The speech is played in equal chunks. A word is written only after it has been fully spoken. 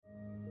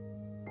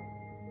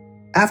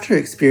After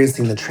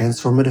experiencing the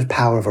transformative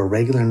power of a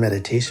regular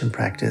meditation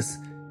practice,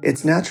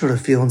 it's natural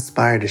to feel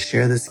inspired to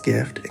share this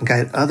gift and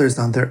guide others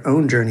on their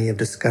own journey of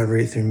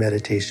discovery through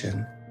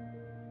meditation.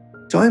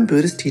 Join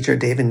Buddhist teacher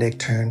David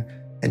Nichtern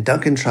and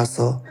Duncan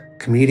Trussell,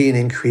 comedian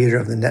and creator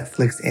of the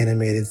Netflix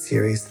animated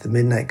series The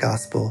Midnight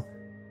Gospel,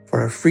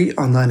 for a free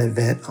online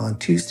event on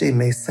Tuesday,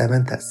 May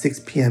 7th at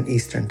 6 p.m.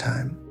 Eastern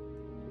Time.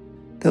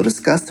 They'll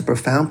discuss the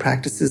profound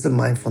practices of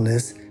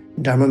mindfulness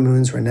in Dharma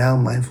Moon's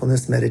renowned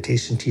mindfulness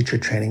meditation teacher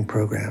training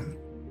program.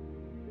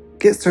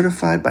 Get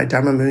certified by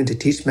Dharma Moon to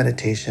teach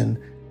meditation,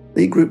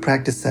 lead group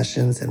practice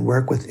sessions, and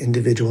work with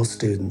individual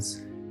students.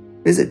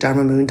 Visit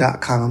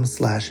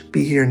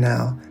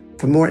dharmamoon.com/beherenow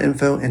for more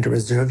info and to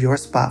reserve your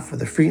spot for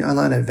the free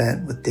online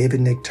event with David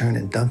Nichtern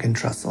and Duncan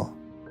Trussell.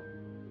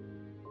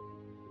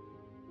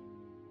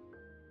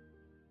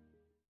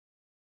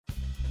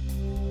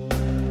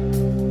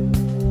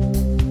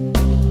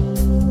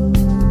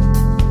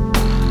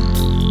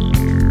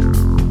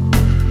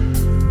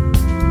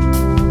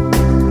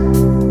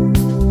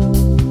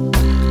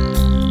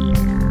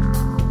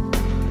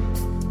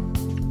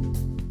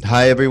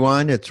 Hi,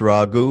 everyone. It's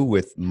Raghu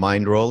with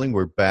Mind Rolling.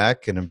 We're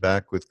back, and I'm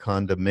back with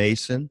Konda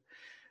Mason,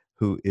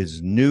 who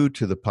is new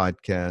to the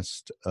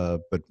podcast,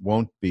 but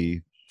won't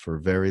be for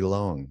very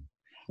long.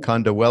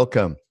 Konda,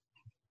 welcome.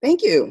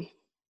 Thank you.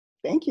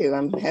 Thank you.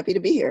 I'm happy to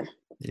be here.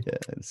 Yeah,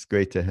 it's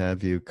great to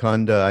have you.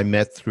 Konda, I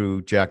met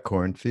through Jack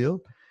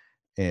Kornfield,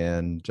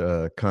 and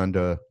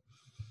Konda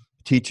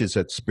teaches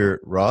at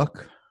Spirit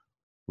Rock,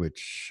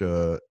 which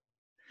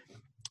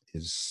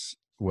is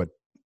what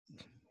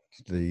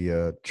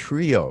the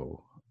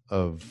trio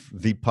of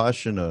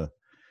Vipassana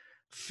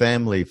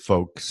family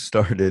folks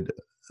started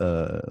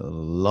a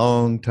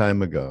long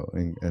time ago.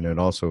 And it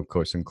also, of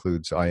course,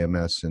 includes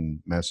IMS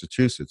in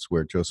Massachusetts,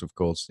 where Joseph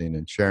Goldstein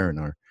and Sharon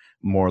are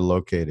more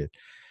located.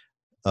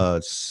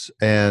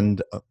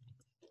 And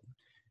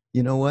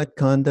you know what,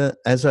 Konda?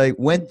 As I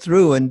went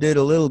through and did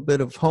a little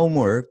bit of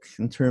homework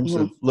in terms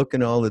of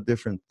looking at all the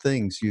different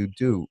things you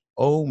do,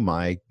 oh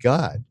my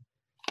God,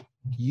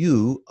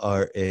 you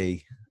are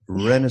a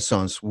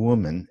Renaissance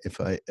woman,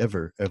 if I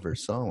ever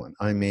saw one.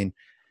 I mean,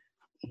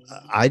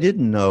 I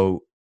didn't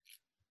know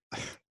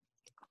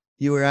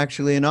you were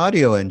actually an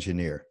audio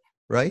engineer,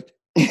 right?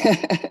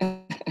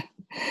 I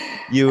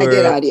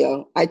did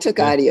audio. I took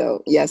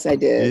audio. Yes, I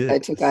did. Yeah. I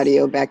took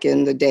audio back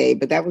in the day,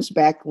 but that was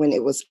back when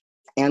it was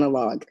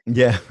analog.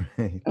 Yeah.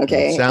 Right.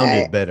 Okay. It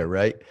sounded better,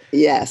 right?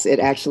 Yes, it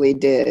actually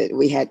did.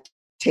 We had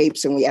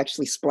tapes and we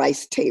actually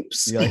spliced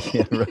tapes. Yeah,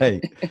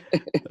 right.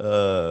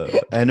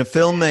 And a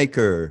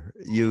filmmaker,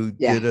 you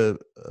did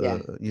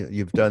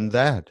you've done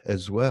that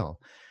as well.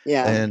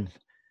 Yeah. And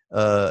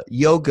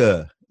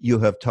yoga, you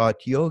have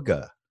taught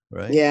yoga,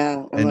 right?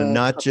 Yeah. And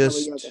not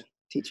just yoga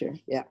teacher.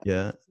 Yeah.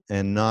 Yeah.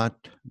 And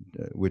not,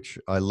 which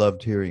I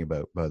loved hearing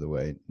about, by the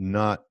way,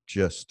 not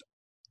just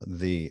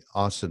the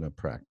asana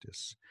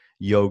practice,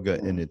 yoga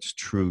in its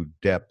true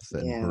depth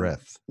and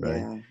breadth,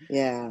 right?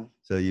 Yeah.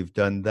 So you've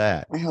done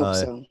that. I hope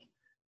so.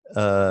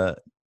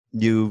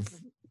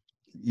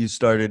 You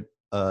started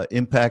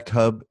Impact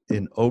Hub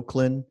in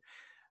Oakland,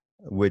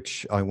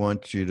 which I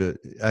want you to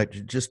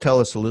just tell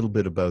us a little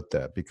bit about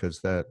that,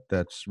 because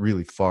that's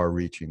really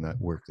far-reaching,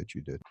 that work that you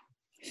did.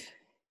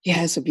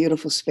 Yeah, it's a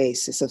beautiful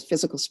space. It's a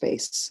physical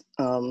space,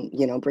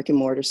 brick and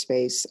mortar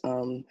space,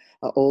 an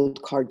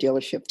old car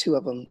dealership, 2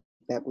 of them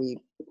that we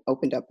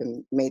opened up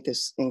and made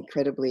this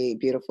incredibly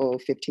beautiful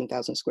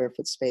 15,000 square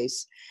foot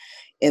space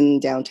in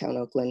downtown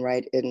Oakland,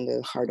 right in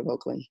the heart of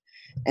Oakland.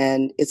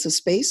 And it's a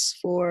space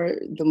for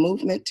the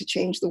movement to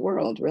change the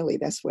world, really.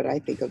 That's what I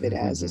think of it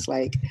as. It's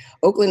like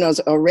Oakland is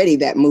already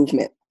that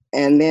movement.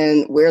 And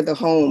then we're the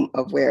home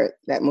of where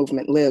that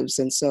movement lives.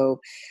 And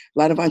so a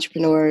lot of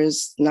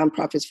entrepreneurs,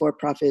 nonprofits,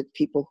 for-profit,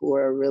 people who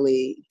are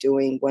really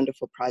doing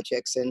wonderful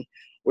projects, and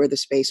we're the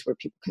space where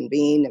people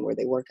convene and where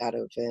they work out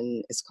of.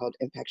 And it's called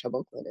Impact Hub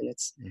Oakland. And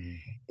it's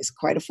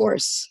quite a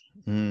force.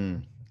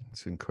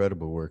 It's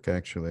incredible work,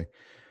 actually.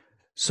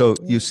 So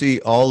you see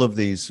all of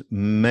these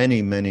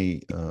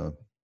many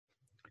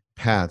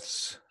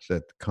paths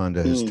that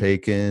Konda has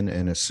taken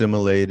and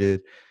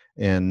assimilated,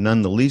 and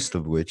none the least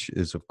of which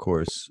is, of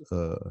course,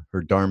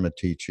 her Dharma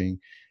teaching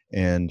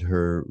and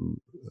her,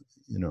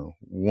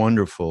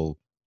 wonderful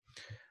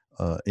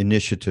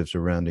initiatives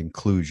around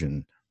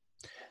inclusion,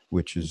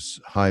 which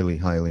is highly,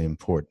 highly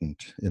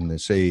important in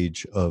this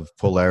age of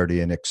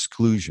polarity and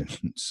exclusion.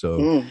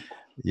 So,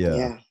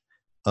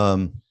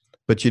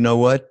 but you know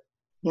what?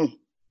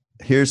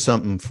 Here's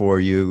something for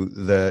you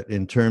that,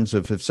 in terms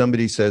of, if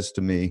somebody says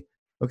to me,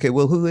 okay,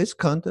 well, who is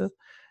Konda?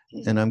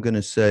 And I'm going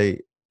to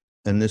say,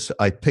 and this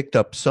I picked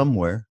up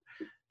somewhere,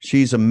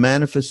 she's a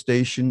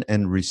manifestation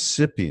and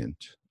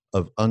recipient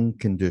of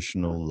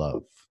unconditional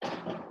love.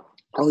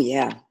 Oh,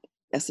 yeah.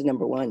 That's the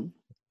number one.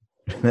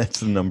 That's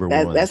the number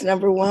one. That's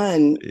number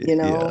one.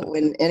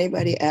 When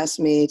anybody asks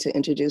me to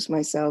introduce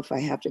myself,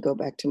 I have to go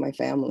back to my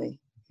family.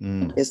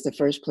 It's the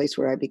first place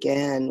where I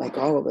began, like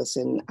all of us.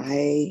 And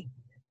I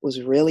was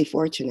really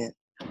fortunate.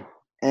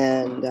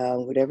 And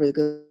whatever the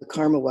good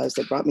karma was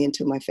that brought me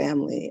into my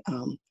family,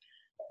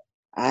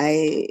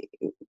 I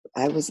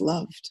was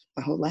loved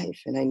my whole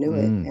life, and I knew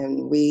it.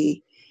 And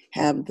we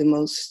have the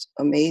most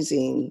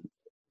amazing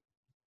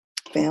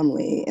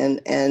family,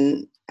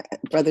 and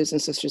brothers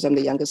and sisters. I'm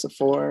the youngest of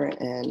four,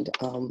 and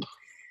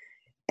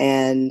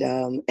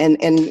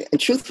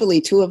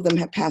truthfully, two of them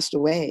have passed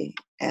away.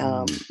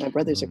 My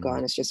brothers are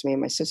gone. It's just me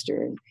and my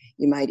sister, and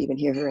you might even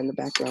hear her in the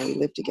background. We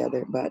live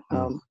together, but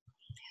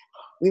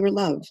we were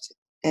loved,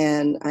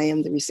 and I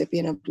am the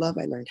recipient of love.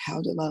 I learned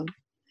how to love,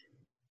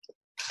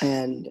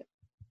 and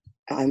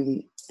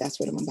that's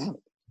what I'm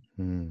about.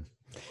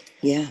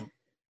 Yeah.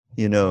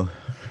 You know,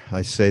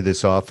 I say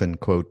this often,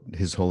 quote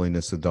His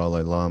Holiness the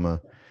Dalai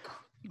Lama,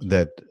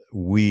 that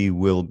we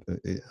will,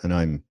 and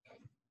I'm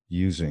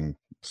using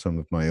some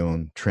of my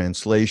own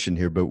translation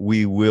here, but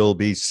we will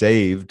be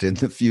saved in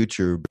the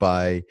future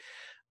by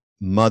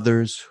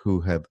mothers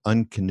who have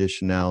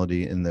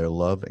unconditionality in their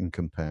love and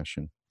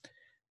compassion.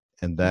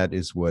 And that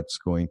is what's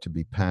going to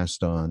be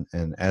passed on.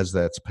 And as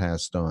that's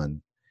passed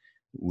on,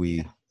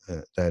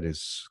 that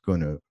is going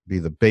to be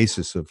the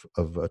basis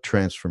of a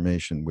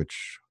transformation,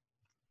 which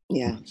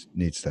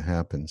needs to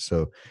happen.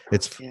 So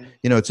it's,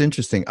 it's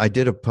interesting. I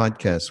did a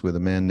podcast with a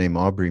man named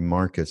Aubrey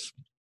Marcus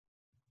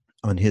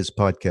on his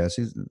podcast.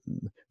 He's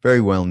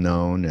very well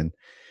known, and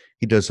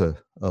he does a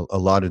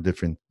lot of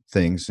different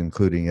things,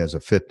 including as a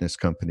fitness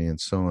company and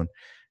so on.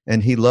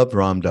 And he loved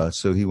Ram Dass,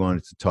 so he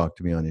wanted to talk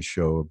to me on his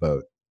show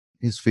about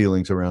his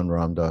feelings around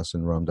Ram Dass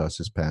and Ram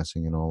Dass's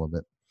passing and all of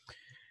it.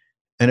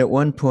 And at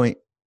one point,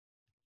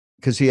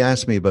 because he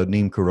asked me about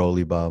Neem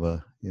Karoli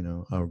Baba,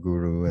 our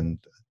guru,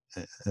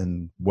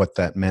 and what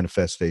that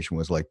manifestation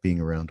was like, being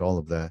around all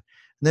of that.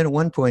 And then at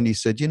one point he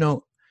said,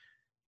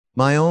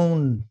 my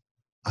own,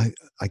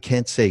 I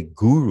can't say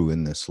guru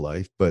in this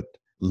life, but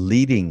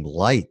leading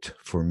light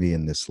for me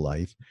in this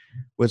life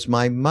was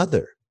my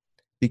mother,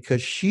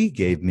 because she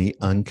gave me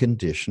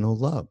unconditional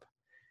love.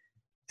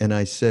 And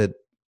I said,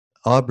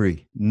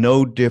 Aubrey,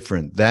 no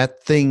different.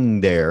 That thing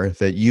there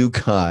that you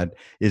got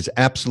is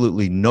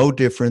absolutely no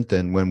different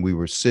than when we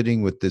were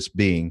sitting with this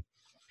being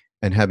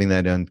and having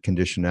that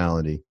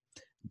unconditionality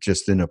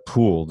just in a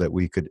pool that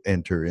we could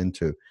enter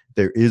into.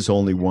 There is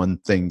only one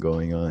thing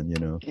going on,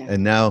 Yeah.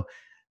 And now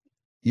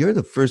you're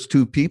the first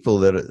two people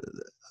that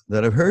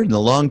I've heard in a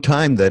long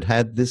time that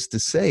had this to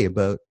say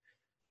about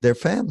their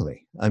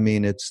family. I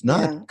mean, it's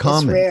not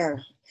common. It's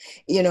rare.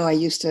 I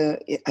used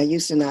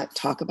to not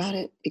talk about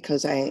it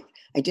because I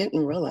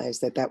didn't realize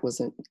that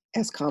wasn't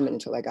as common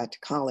until I got to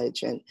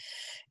college,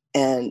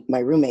 and my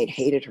roommate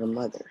hated her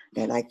mother,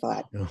 and I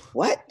thought,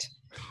 what?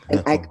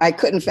 And I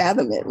couldn't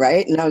fathom it,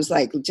 right? And I was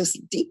like, just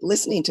deep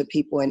listening to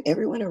people, and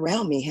everyone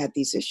around me had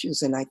these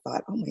issues, and I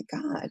thought, oh my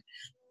God,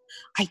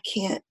 I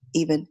can't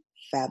even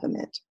fathom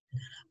it.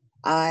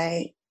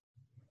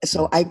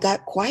 So I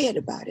got quiet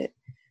about it.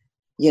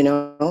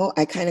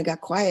 I kind of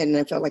got quiet, and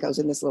I felt like I was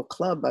in this little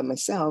club by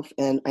myself,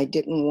 and I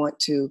didn't want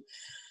to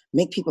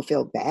make people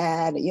feel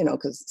bad,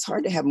 because it's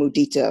hard to have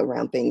mudita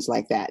around things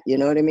like that. You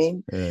know what I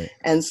mean? Right.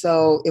 And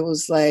so it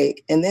was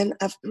like, and then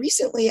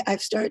recently I've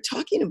started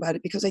talking about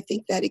it because I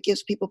think that it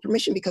gives people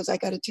permission, because I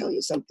got to tell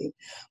you something.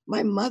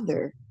 My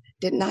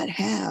did not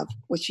have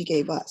what she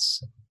gave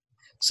us.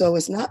 So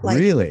it's not like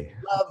really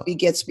love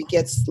begets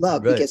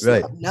love, begets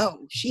love.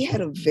 No, she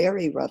had a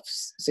very rough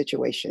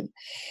situation.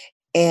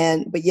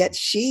 But yet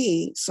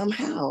she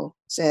somehow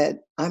said,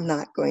 I'm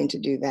not going to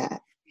do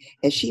that.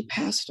 And she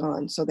passed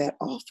on, so that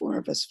all four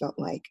of us felt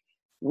like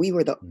we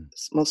were the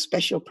most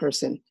special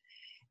person.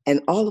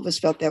 And all of us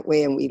felt that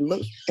way. And we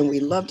looked and we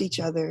loved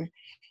each other.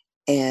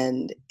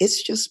 And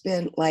it's just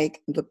been like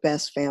the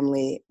best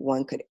family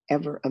one could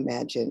ever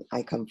imagine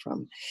I come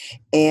from.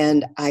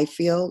 And I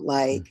feel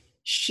like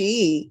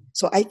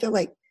so I feel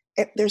like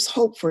there's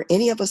hope for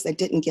any of us that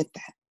didn't get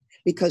that,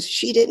 because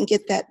she didn't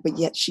get that, but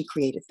yet she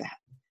created that.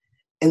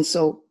 And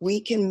so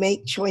we can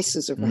make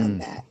choices around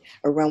that,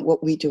 around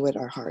what we do at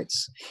our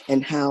hearts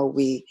and how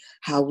we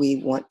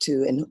want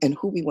to and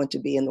who we want to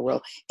be in the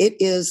world.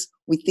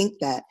 We think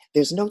that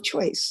there's no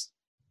choice,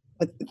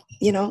 but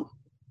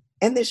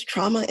and there's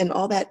trauma and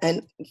all that.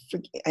 And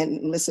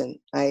listen,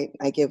 I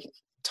give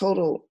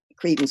total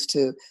credence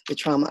to the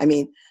trauma. I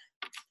mean,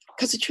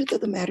 because the truth of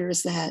the matter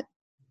is that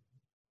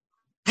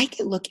I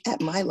can look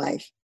at my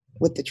life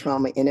with the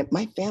trauma in it.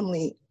 My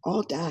family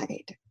all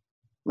died.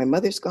 My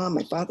mother's gone,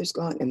 my father's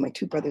gone, and my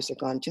two brothers are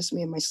gone. Just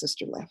me and my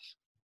sister left.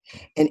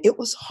 And it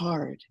was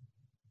hard.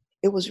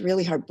 It was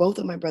really hard. Both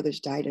of my brothers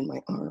died in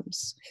my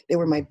arms. They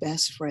were my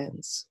best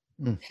friends.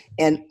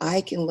 And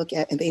I can look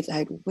at, and they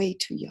died way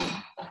too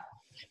young.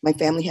 My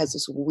family has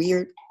this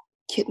weird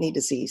kidney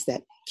disease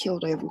that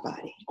killed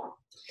everybody.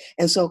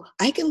 And so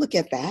I can look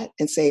at that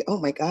and say, oh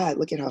my God,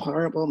 look at how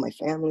horrible my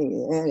family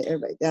and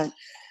everybody died.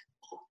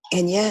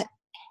 And yet,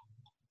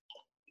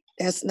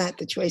 that's not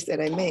the choice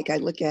that I make. I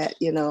look at,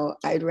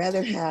 I'd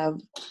rather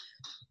have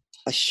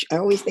I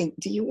always think,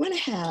 do you want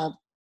to have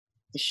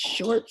a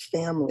short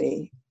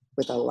family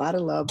with a lot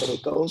of love, but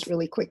it goes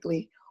really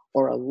quickly?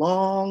 or a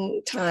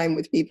long time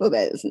with people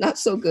that is not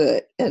so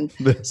good. And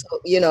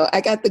so,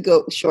 I got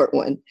the short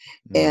one,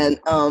 and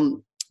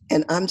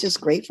I'm just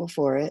grateful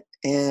for it.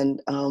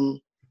 And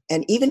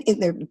even in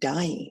their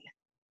dying,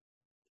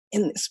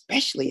 and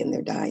especially in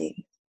their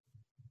dying,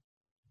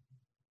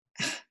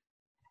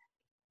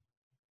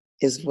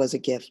 was a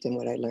gift in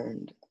what I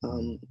learned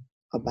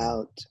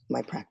about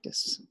my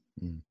practice.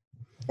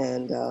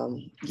 And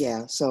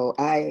so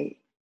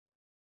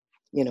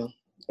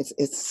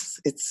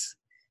it's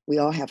we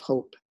all have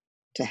hope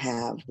to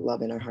have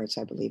love in our hearts.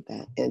 I believe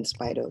that in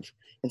spite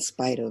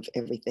of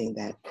everything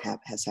that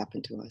has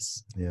happened to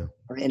us,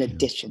 or in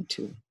addition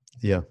to.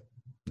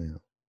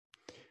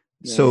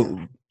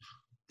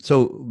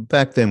 So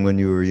back then, when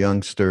you were a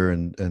youngster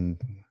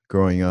and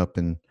growing up,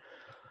 and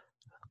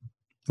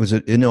was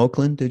it in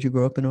Oakland? Did you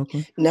grow up in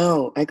Oakland?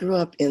 No, I grew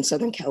up in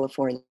Southern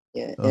California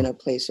in a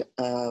place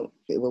where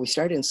we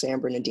started in San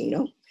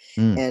Bernardino.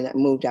 And I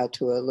moved out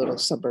to a little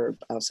suburb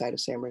outside of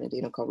San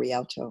Bernardino called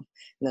Rialto,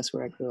 and that's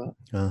where I grew up.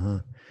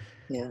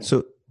 Yeah.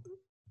 So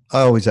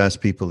I always ask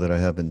people that I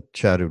haven't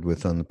chatted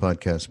with on the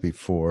podcast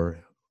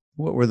before,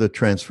 what were the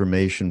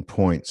transformation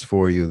points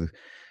for you,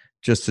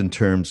 just in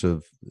terms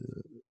of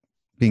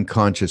being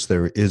conscious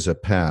there is a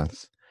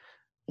path,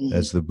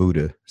 as the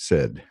Buddha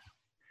said,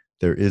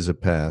 there is a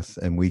path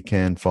and we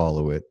can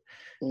follow it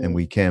and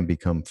we can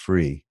become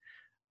free.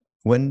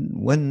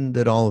 When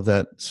did all of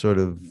that sort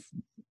of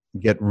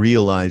get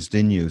realized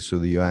in you so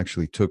that you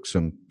actually took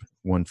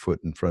one foot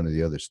in front of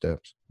the other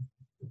steps?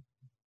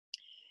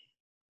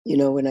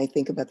 When I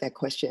think about that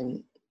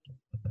question,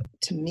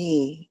 to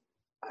me,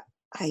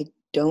 I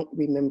don't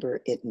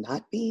remember it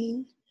not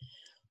being.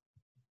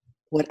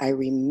 What I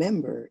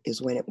remember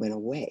is when it went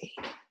away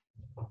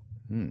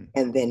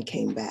and then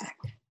came back.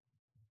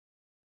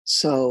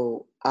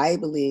 So I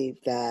believe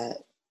that,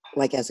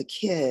 like, as a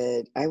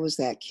kid, I was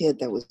that kid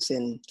that was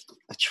in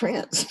a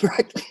trance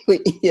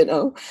practically,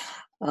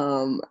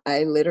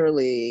 I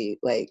literally,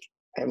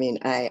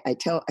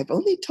 I've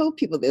only told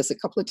people this a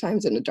couple of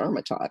times in a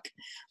Dharma talk,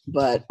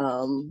 but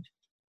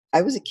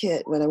I was a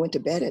kid, when I went to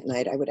bed at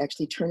night, I would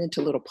actually turn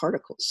into little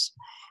particles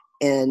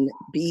and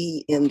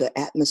be in the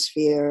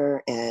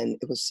atmosphere, and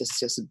it was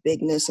just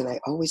bigness, and I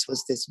always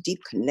was this deep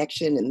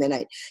connection, and then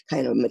I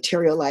kind of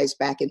materialized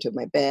back into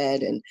my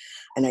bed, and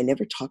I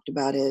never talked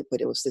about it,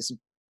 but it was this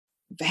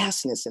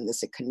vastness and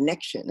this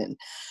connection,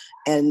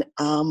 and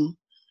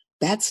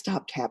that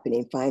stopped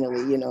happening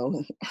finally,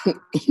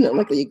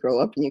 luckily you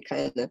grow up and you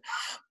kind of,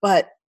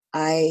 but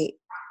I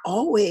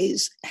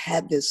always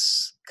had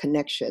this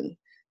connection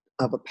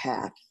of a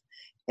path.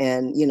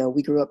 And,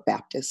 we grew up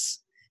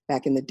Baptist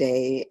back in the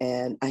day,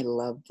 and I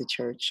loved the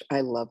church.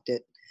 I loved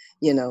it.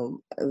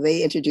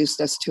 They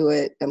introduced us to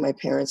it, and my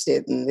parents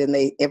did, and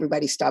then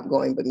everybody stopped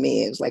going but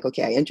me. It was like,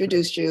 okay, I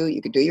introduced you,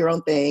 you could do your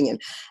own thing,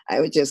 and I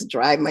would just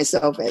drive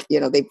myself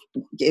they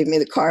gave me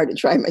the car to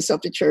drive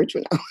myself to church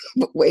when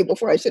way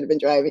before I should have been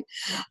driving,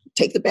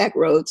 take the back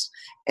roads,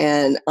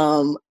 and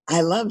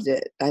I loved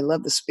it. I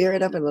loved the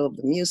spirit of it. I loved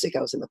the music.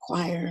 I was in the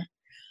choir,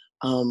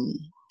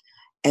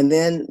 and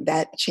then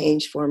that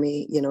changed for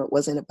me. It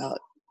wasn't about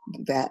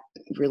that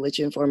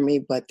religion for me,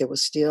 but I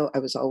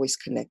was always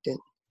connected.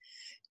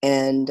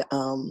 And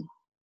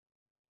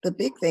the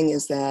big thing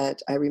is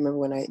that I remember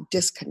when I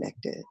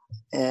disconnected,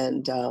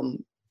 and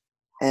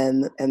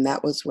that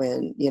was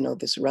when,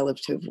 this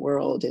relative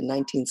world in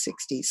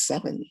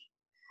 1967,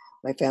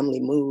 my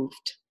family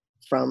moved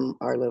from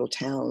our little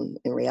town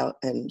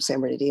in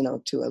San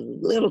Bernardino to a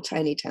little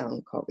tiny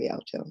town called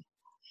Rialto.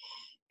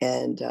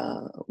 And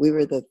we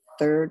were the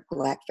third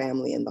Black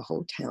family in the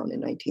whole town in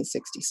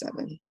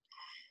 1967.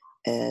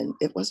 And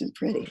it wasn't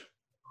pretty.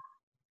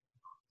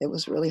 It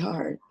was really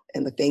hard.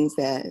 And the things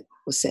that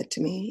was said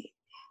to me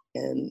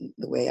and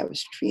the way I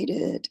was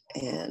treated,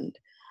 and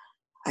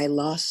I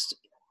lost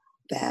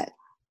that.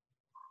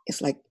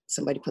 It's like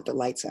somebody put the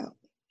lights out,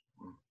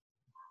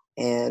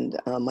 and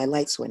my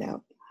lights went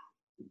out,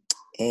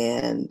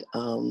 and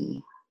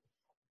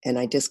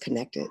I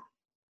disconnected.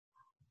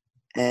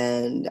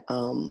 And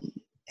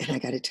I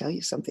got to tell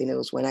you something. It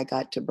was when I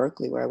got to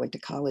Berkeley, where I went to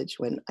college,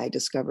 when I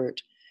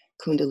discovered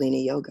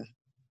Kundalini yoga.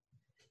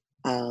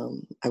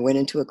 I went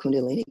into a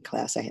Kundalini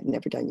class. I had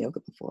never done yoga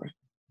before.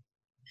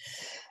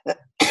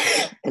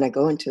 And I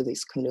go into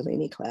this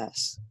Kundalini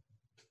class,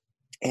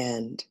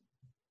 and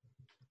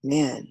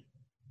man,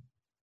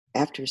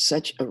 after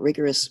such a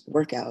rigorous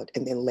workout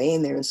and then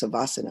laying there in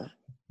Savasana,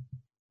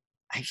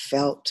 I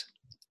felt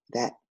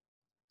that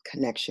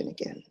connection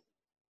again.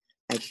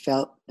 I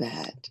felt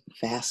that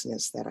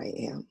vastness that I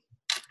am.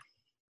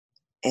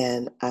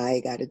 And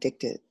I got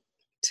addicted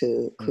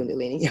to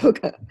Kundalini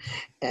yoga,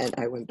 and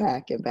I went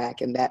back and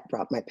back, and that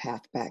brought my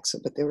path back. So,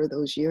 but there were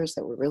those years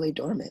that were really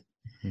dormant.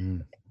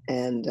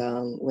 And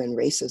when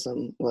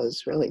racism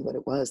was really what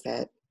it was,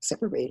 that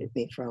separated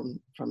me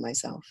from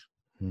myself.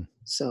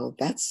 So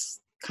that's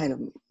kind of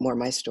more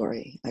my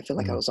story. I feel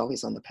like I was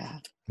always on the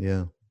path.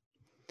 Yeah.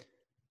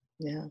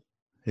 Yeah.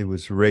 It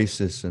was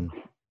racism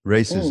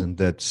racism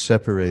that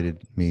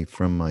separated me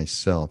from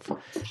myself.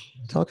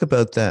 Talk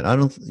about that. I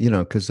don't,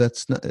 because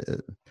that's not,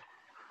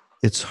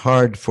 it's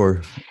hard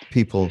for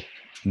people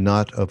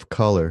not of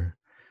color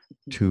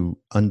to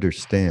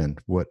understand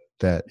what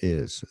that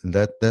is. And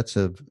that's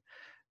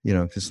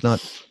it's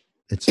not,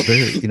 it's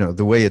very,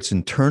 the way it's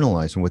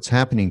internalized and what's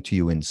happening to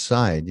you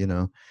inside,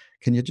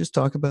 Can you just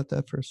talk about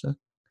that for a sec?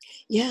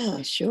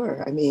 Yeah,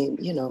 sure. I mean,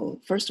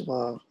 first of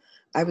all,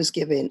 I was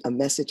given a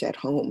message at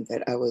home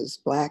that I was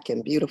Black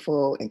and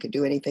beautiful and could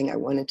do anything I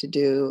wanted to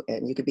do.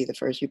 And you'd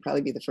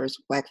probably be the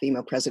first Black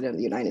female president of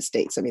the United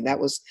States. I mean, that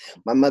was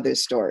my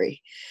mother's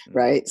story,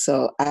 right?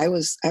 So I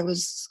was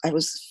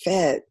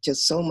fed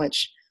just so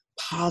much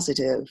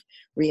positive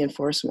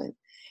reinforcement.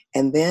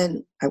 And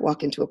then I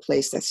walk into a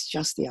place that's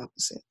just the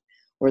opposite,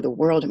 where the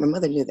world, and my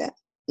mother knew that,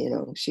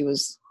 she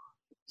was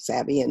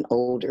savvy and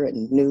older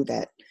and knew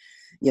that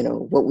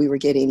what we were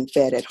getting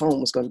fed at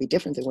home was going to be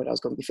different than what I was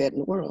going to be fed in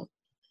the world.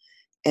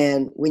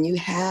 And when you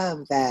have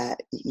that,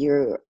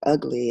 you're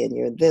ugly and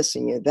you're this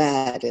and you're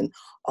that, and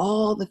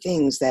all the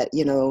things that,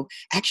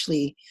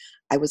 actually,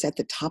 I was at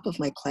the top of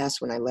my class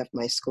when I left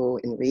my school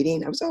in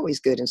reading. I was always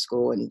good in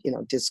school and,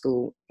 did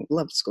school,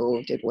 loved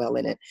school, did well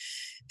in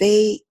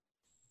it.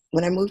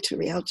 When I moved to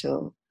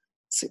Rialto,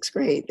 6th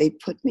grade, they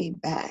put me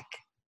back.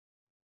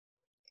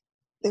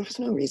 There was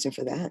no reason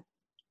for that.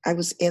 I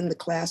was in the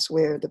class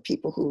where the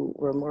people who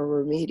were more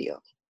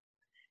remedial.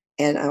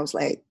 And I was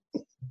like,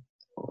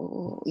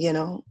 oh,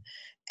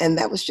 and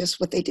that was just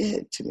what they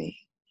did to me.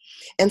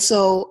 And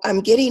so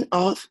I'm getting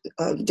off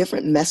of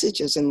different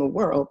messages in the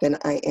world than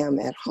I am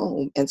at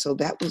home. And so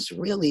that was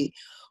really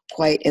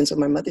and so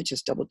my mother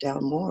just doubled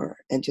down more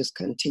and just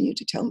continued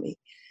to tell me,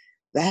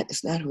 that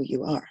is not who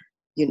you are.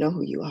 You know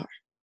who you are.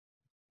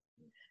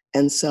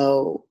 And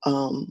so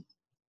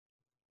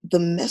the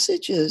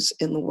messages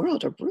in the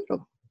world are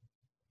brutal.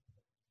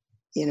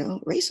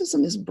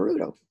 Racism is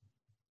brutal.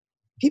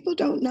 People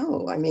don't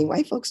know. I mean,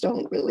 white folks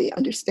don't really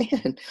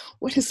understand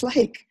what it's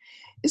like.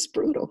 It's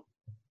brutal.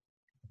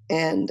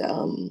 And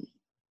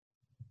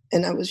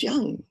I was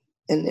young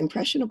and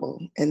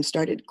impressionable and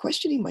started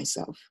questioning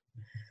myself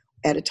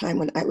at a time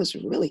when I was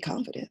really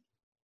confident.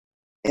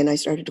 And I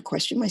started to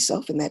question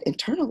myself, and that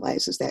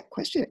internalizes that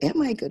question.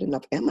 Am I good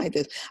enough? Am I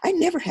this? I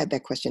never had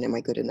that question, am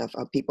I good enough?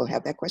 People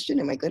have that question,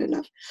 am I good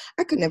enough?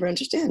 I could never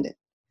understand it.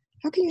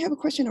 How can you have a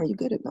question, are you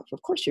good enough?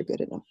 Of course you're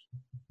good enough.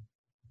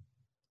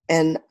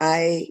 And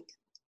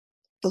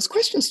those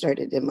questions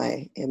started in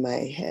my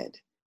head.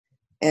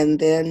 And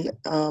then,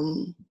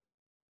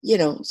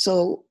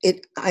 so the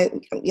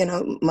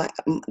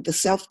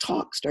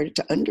self-talk started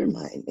to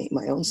undermine me,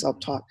 my own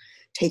self-talk,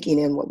 taking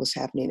in what was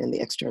happening in the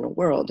external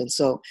world. And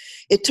so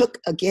it took,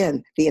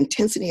 again, the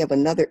intensity of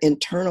another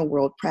internal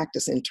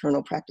practice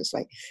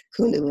like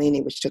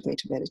Kundalini, which took me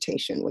to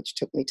meditation, which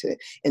took me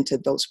into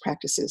those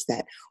practices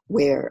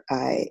where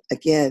I,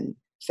 again,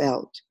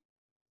 felt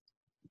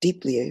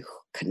deeply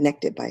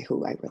connected by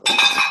who I really am.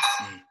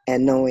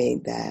 And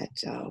knowing that,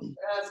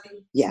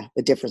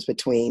 the difference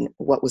between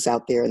what was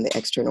out there in the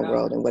external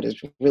world and what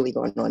is really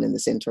going on in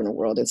this internal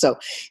world. And so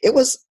it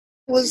was,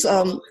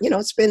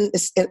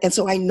 and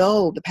so I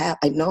know the path.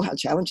 I know how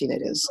challenging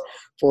it is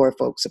for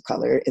folks of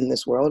color in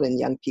this world, and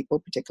young people,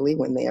 particularly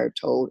when they are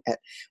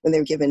when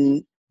they're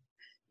given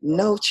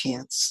no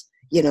chance,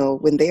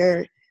 when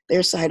their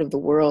side of the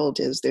world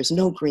there's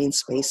no green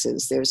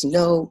spaces, there's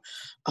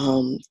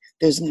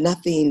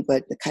nothing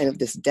but kind of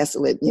this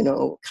desolate,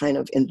 kind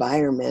of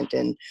environment,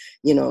 and,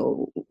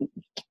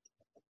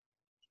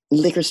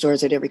 liquor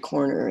stores at every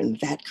corner and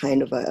that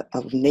kind of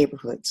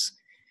neighborhoods.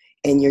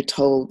 And you're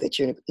told that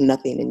you're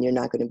nothing and you're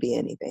not going to be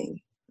anything.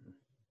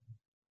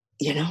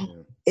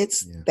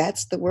 That's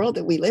the world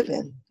that we live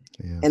in.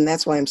 Yeah. And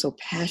that's why I'm so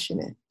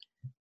passionate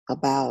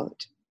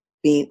about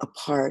being a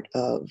part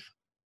of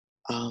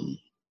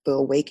the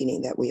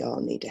awakening that we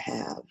all need to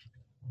have.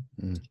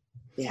 Mm.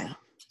 Yeah.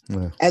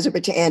 As it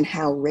pertains, and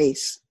how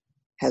race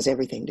has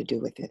everything to do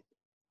with it.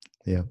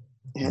 Yeah.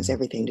 It has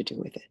everything to do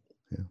with it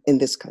in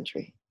this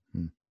country.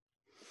 Mm.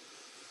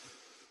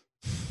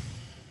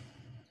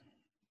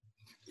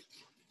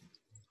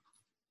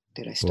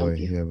 Did I stop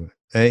you?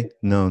 Yeah. Hey,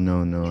 no.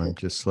 I'm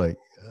just like,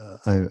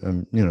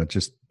 I'm,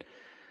 just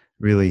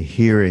really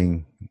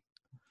hearing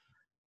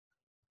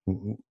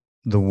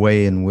the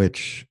way in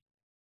which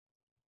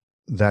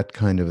that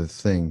kind of a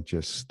thing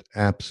just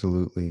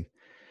absolutely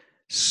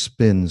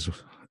spins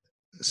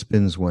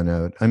one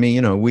out. I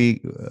mean,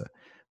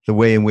 the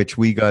way in which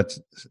we got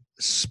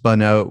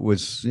spun out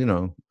was, it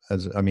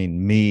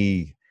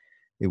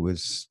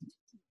was,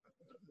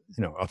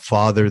 a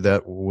father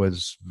that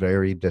was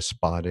very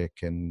despotic,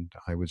 and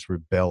I was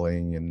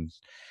rebelling and,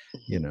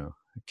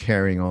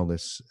 carrying all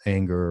this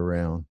anger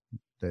around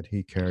that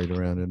he carried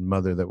around, and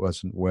mother that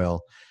wasn't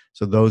well.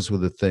 So those were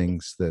the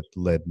things that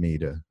led me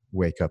to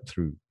wake up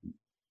through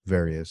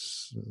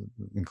various,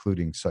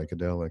 including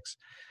psychedelics.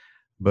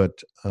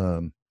 But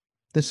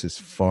this is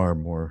far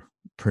more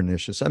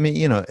pernicious. I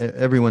mean,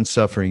 everyone's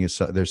suffering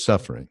they're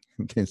suffering.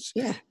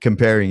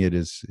 Comparing it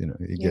is,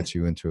 it gets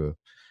you into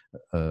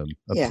a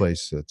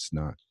place that's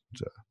not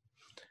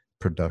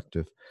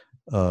productive.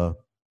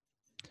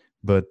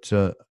 But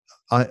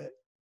I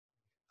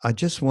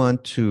just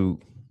want to,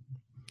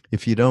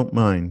 if you don't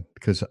mind,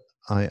 because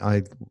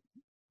I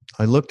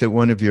looked at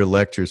one of your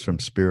lectures from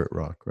Spirit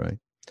Rock, right?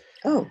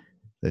 Oh.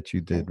 That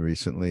you did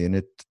recently,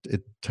 and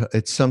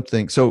it's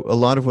something. So a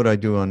lot of what I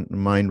do on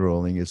mind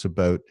rolling is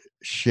about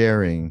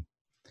sharing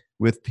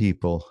with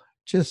people,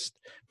 just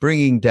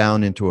bringing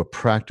down into a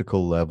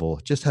practical level,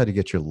 just how to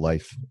get your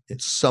life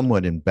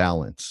somewhat in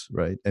balance,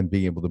 right? And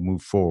being able to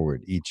move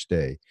forward each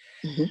day.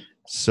 Mm-hmm.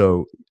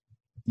 So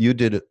you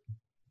did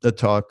a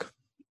talk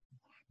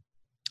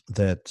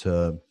that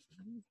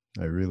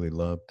I really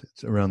loved.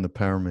 It's around the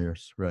power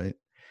mirrors, right?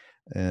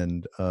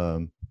 And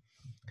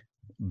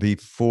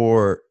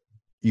before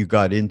you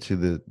got into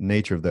the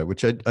nature of that,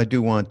 which I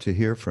do want to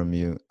hear from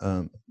you,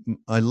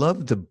 I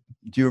love do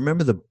you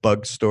remember the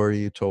bug story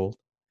you told?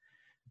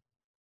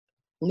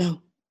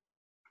 No.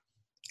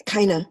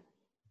 Kind of,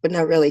 but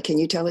not really. Can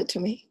you tell it to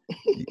me?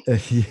 I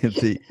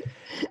think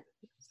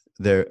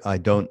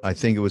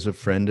it was a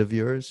friend of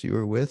yours you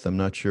were with. I'm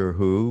not sure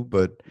who,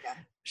 but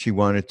she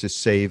wanted to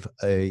save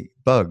a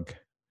bug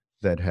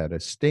that had a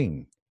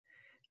sting.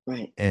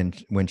 Right.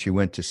 And when she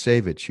went to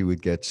save it, she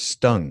would get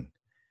stung.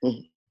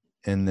 Mm-hmm.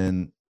 And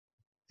then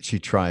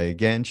she'd try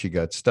again. She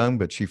got stung,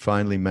 but she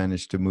finally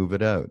managed to move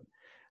it out,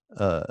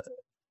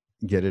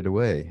 get it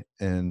away.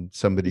 And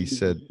somebody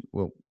said,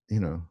 well,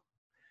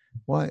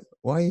 why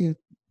are you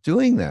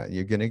doing that?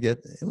 You're going to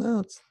get,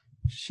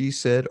 she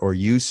said, or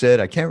you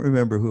said, I can't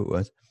remember who it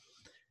was.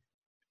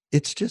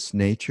 It's just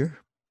nature.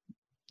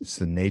 It's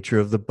the nature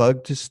of the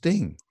bug to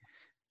sting.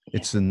 Yeah.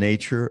 It's the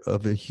nature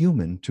of a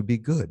human to be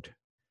good.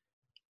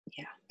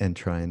 Yeah. And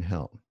try and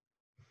help.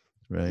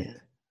 Right.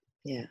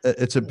 Yeah.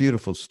 It's a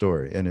beautiful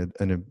story. And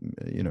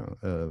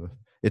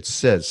it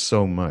says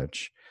so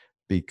much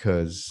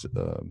because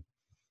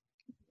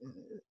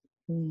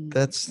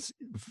that's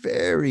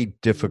very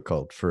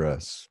difficult for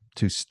us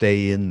to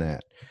stay in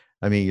that.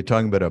 I mean, you're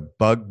talking about a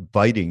bug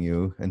biting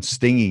you and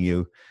stinging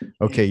you.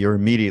 Okay, you're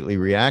immediately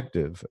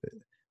reactive.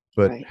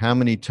 But how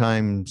many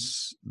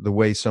times the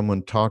way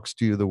someone talks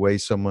to you, the way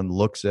someone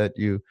looks at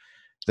you,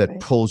 that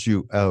pulls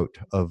you out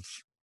of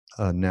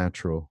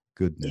natural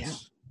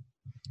goodness?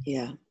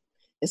 Yeah.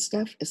 It's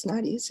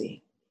not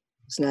easy.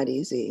 It's not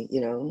easy,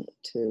 to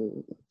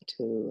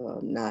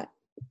not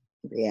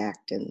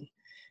react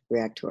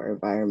to our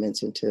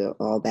environments and to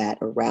all that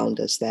around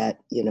us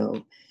that,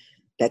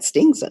 that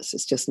stings us.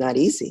 It's just not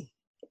easy.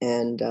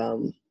 And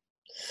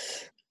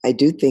I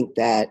do think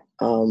that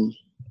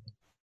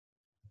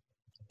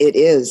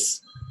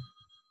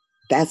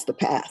that's the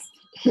path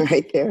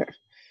right there.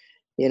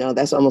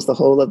 That's almost the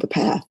whole of the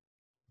path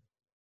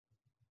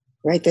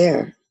right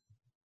there.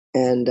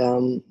 And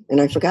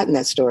I've forgotten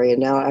that story, and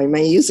now I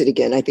may use it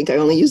again. I think I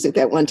only used it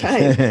that one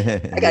time.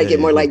 I got to get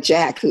more like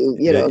Jack, who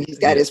he's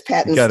got his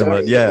patent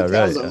stories.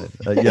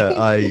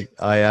 I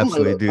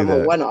absolutely do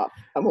that.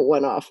 I'm a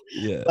one-off.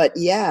 Yeah. But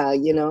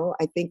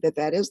I think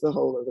that is the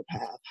whole of the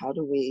path. How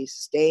do we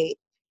stay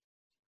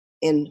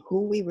in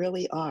who we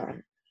really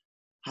are?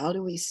 How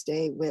do we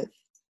stay with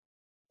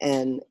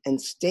and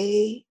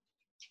stay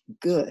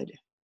good,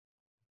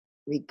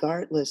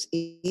 regardless,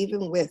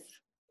 even with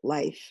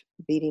life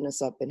beating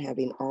us up and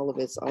having all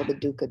the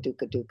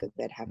dukkha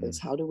that happens.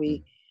 How do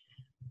we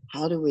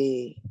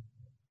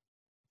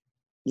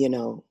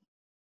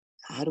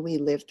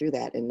live through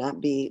that and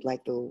not be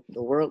like the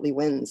worldly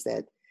winds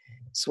that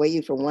sway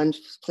you from one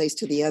place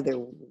to the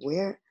other?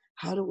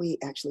 How do we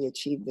actually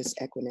achieve this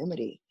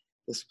equanimity,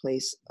 this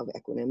place of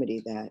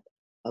equanimity that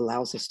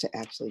allows us to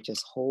actually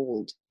just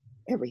hold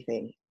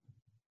everything,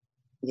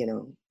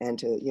 and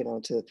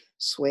to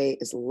sway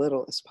as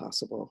little as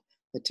possible,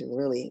 but to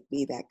really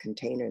be that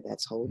container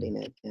that's holding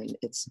it. And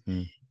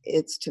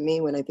it's to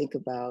me, when I think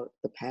about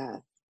the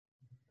path,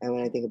 and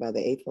when I think about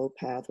the Eightfold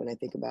Path, when I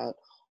think about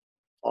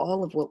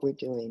all of what we're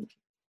doing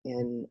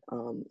in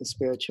the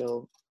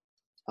spiritual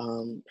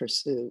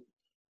pursuit,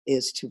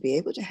 is to be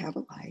able to have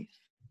a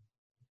life,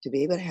 to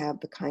be able to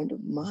have the kind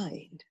of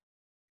mind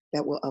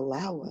that will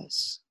allow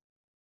us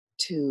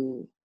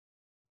to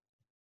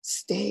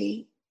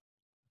stay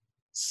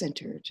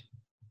centered,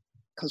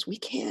 because we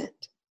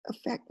can't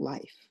affect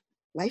life.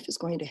 Life is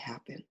going to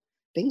happen.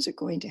 Things are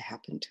going to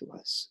happen to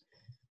us.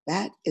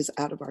 That is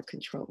out of our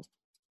control.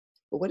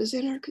 But what is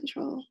in our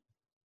control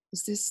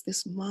is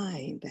this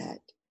mind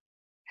that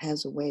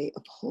has a way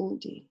of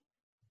holding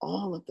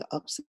all of the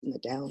ups and the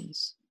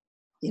downs,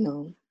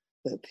 the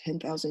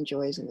 10,000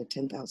 joys and the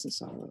 10,000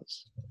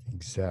 sorrows.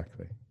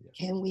 Exactly.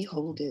 Can we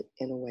hold it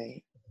in a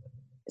way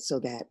so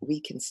that we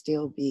can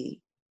still be,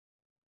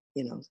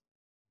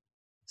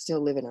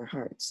 still live in our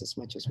hearts as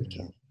much as we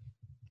can?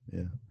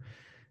 Yeah.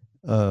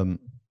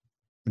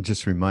 It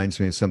just reminds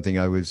me of something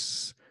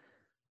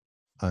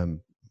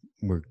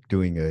we're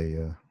doing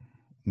a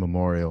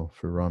memorial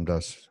for Ram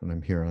Dass when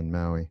I'm here on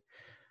Maui.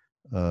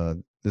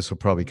 This will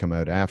probably come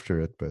out after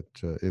it, but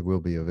it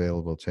will be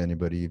available to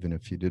anybody, even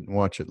if you didn't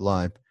watch it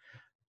live.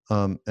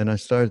 And I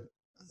started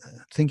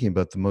thinking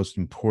about the most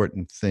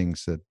important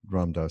things that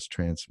Ram Dass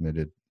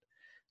transmitted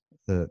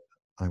that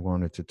I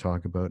wanted to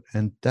talk about,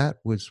 and that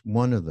was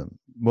one of them.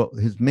 Well,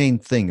 his main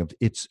thing of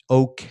it's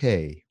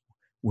okay.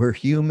 We're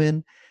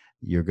human.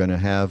 You're going to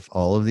have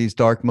all of these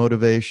dark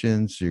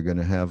motivations. You're going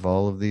to have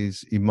all of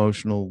these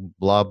emotional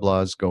blah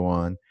blahs go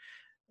on,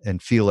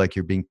 and feel like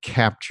you're being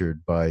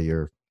captured by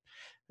your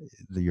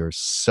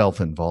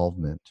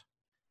self-involvement.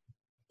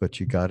 But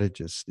you got to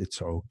just,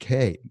 it's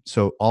okay.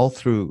 So all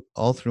through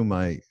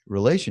my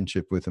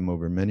relationship with him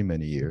over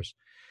many years,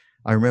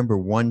 I remember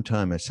one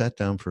time I sat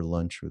down for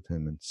lunch with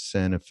him in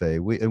Santa Fe.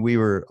 We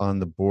were on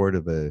the board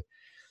of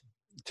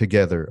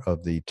together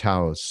of the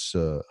Taos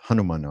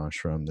Hanuman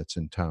ashram that's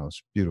in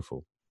Taos.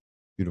 Beautiful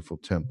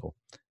temple.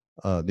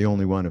 The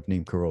only one of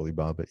Neem Karoli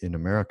Baba in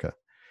America.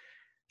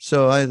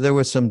 So there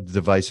was some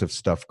divisive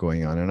stuff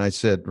going on. And I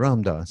said,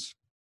 Ram Dass,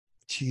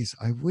 geez,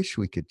 I wish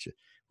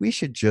we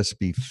should just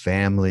be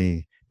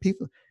family.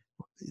 People,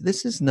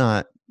 this is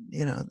not,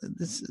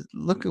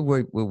 look at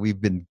what we've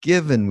been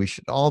given. We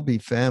should all be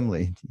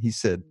family. He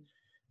said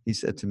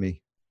to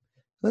me,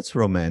 that's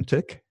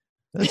romantic.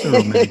 That's a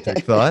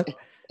romantic thought.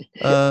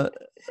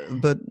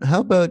 But how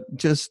about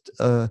just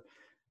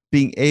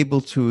being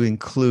able to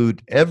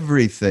include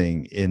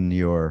everything in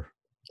the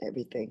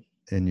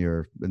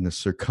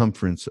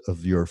circumference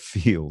of your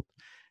field,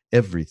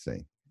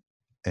 everything,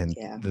 and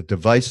the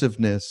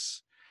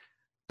divisiveness,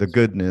 the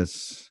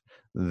goodness,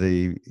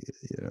 the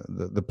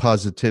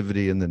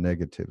positivity and the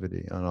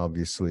negativity, and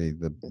obviously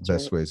that's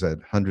best ways. I had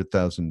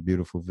 100,000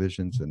 beautiful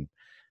visions and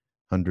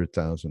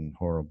 100,000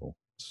 horrible.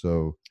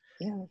 So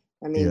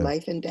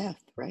life and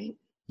death, right?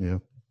 Yeah.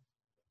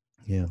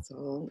 It's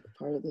all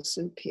part of the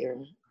soup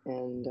here,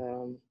 and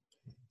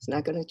it's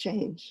not going to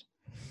change.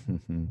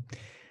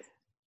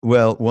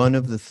 Well, one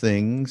of the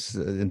things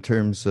in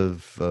terms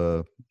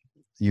of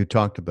you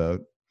talked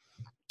about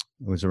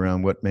was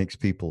around what makes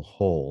people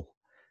whole,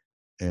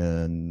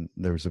 and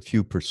there was a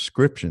few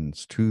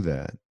prescriptions to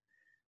that.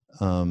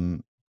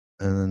 And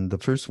the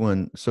first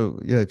one, so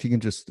if you can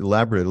just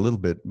elaborate a little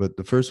bit, but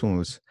the first one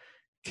was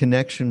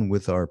connection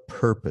with our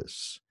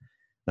purpose.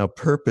 Now,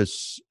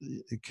 purpose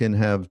can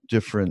have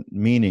different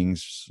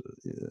meanings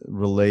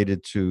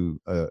related to,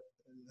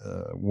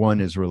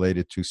 one is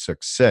related to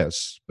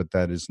success, but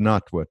that is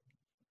not what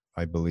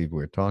I believe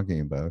we're talking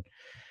about.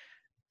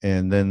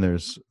 And then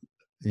there's,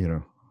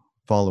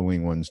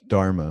 following one's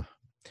dharma,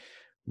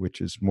 which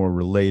is more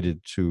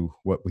related to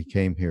what we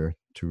came here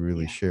to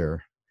really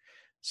share.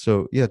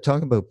 So,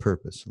 talk about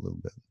purpose a little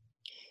bit.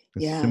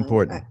 It's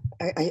important.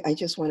 I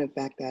just want to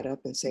back that up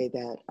and say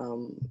that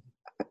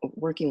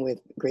working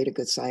with Greater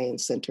Good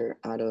Science Center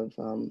out of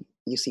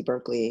UC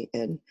Berkeley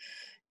and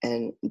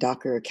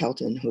Dr.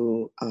 Kelton,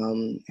 who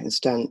has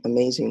done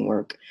amazing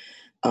work.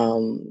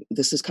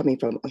 This is coming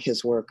from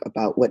his work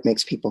about what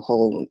makes people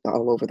whole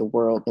all over the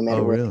world, no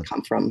matter where they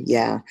come from.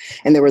 Yeah.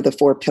 And there were the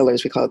 4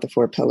 pillars. We call it the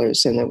 4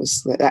 pillars. And it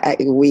was,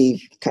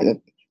 we've kind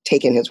of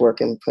taken his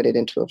work and put it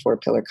into a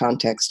 4-pillar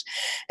context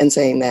and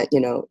saying that,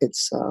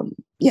 it's,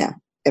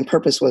 and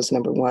purpose was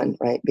number 1,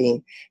 right?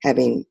 Being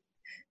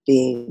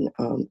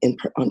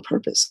on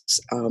purpose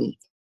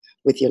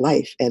with your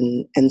life.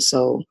 And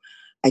so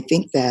I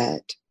think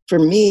that for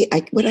me,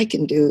 what I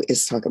can do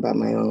is talk about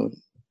my own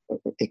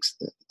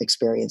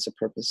experience of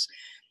purpose.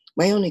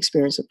 My own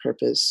experience of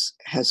purpose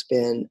has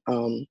been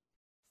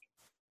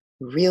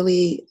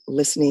really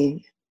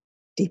listening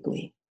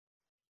deeply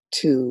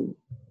to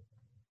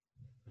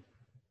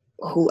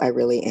who I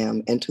really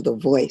am and to the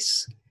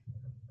voice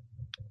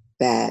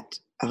that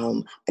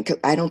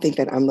I don't think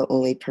that I'm the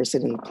only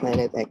person in the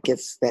planet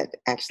that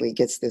actually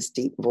gets this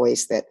deep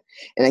voice and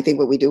I think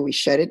what we do, we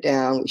shut it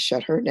down, we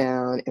shut her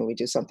down, and we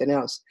do something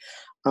else.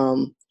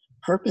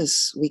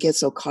 Purpose, we get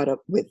so caught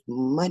up with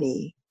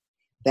money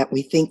that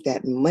we think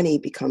that money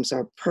becomes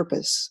our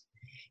purpose.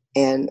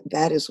 And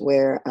that is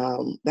where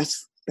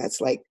that's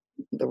like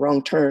the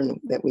wrong turn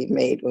that we've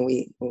made when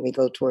we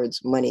go towards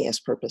money as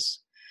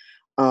purpose.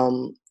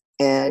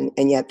 And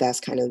yet that's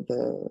kind of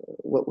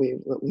what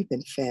we've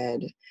been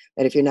fed,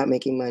 that if you're not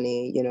making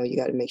money, you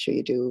got to make sure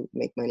you do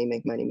make money.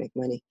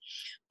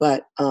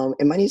 But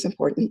and money is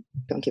important,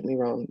 don't get me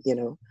wrong,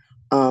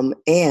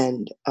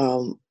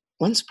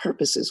 one's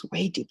purpose is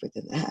way deeper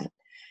than that.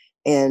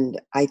 And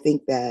I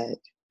think that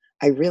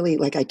I really,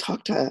 I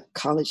talk to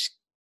college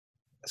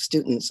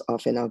students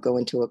often. I'll go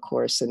into a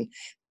course and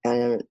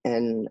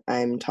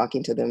I'm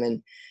talking to them,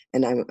 and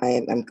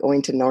I'm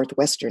going to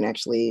Northwestern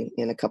actually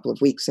in a couple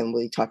of weeks, and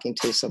we'll be talking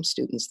to some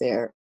students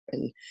there.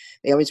 And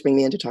they always bring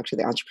me in to talk to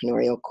the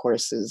entrepreneurial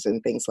courses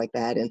and things like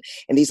that. And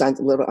these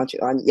little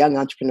young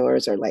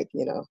entrepreneurs are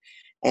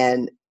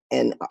and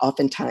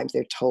oftentimes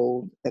they're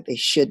told that they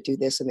should do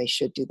this and they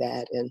should do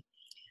that. And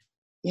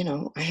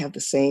I have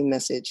the same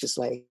message. It's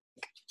like,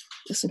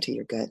 listen to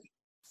your gut,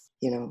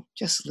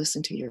 just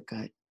listen to your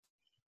gut,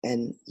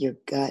 and your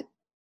gut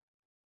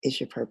is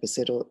your purpose.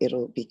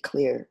 It'll be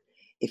clear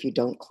if you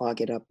don't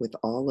clog it up with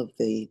all of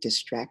the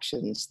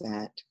distractions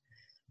that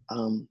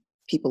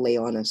people lay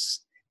on us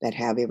that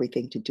have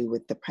everything to do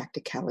with the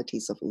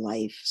practicalities of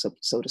life,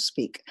 so to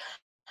speak.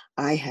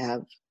 I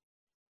have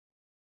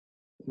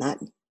not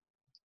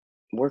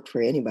worked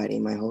for anybody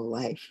my whole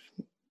life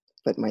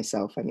but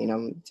myself. I mean,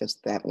 I'm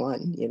just that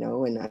one,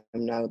 and I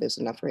know there's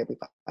enough for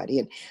everybody.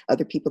 And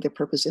other people, their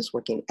purpose is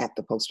working at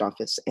the post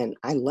office. And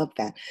I love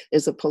that.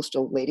 There's a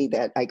postal lady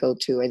that I go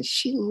to, and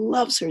she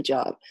loves her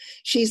job.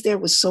 She's there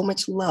with so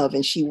much love,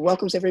 and she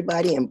welcomes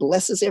everybody and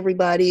blesses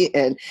everybody.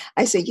 And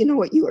I say, you know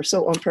what, you are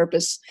so on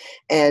purpose.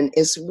 And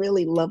it's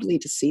really lovely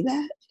to see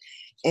that.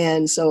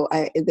 And so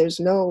there's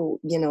no,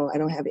 I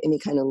don't have any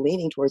kind of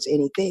leaning towards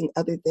anything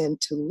other than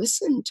to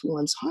listen to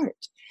one's heart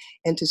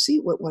and to see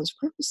what one's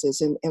purpose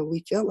is. And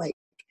we feel like,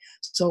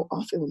 so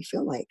often we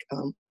feel like,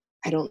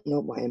 I don't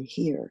know why I'm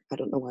here. I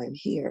don't know why I'm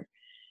here.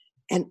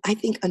 And I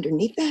think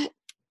underneath that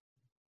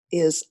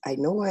is, I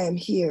know why I'm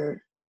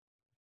here,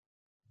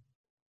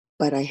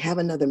 but I have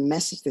another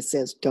message that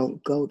says,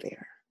 don't go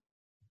there,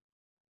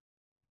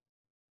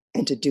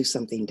 and to do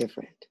something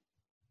different.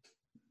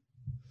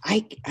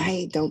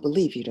 I don't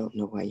believe you don't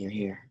know why you're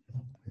here.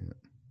 Yeah.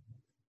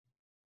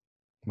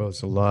 Well,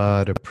 it's a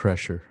lot of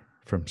pressure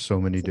from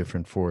so many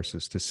different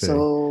forces to say.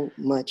 So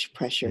much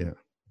pressure. Yeah.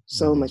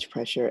 So much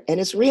pressure. And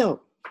it's real.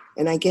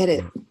 And I get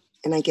it. Yeah.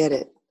 And I get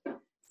it.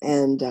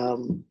 And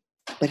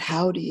but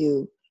how do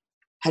you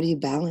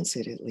balance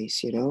it, at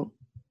least,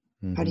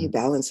 Mm-hmm. How do you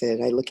balance it?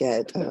 I look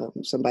at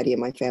somebody in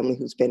my family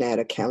who's been at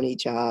a county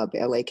job,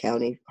 LA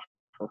County,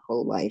 her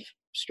whole life,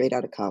 straight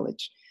out of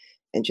college,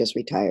 and just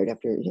retired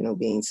after,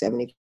 being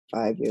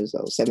 75 years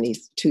old,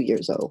 72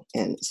 years old.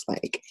 And it's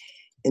like,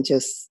 and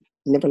just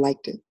never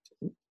liked it.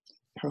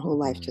 Her whole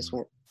life just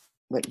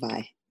went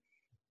by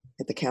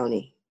at the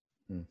county,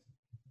 and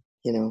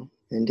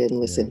didn't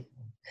listen.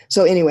 Yeah.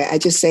 So anyway, I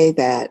just say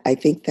that I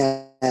think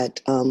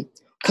that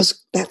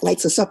because that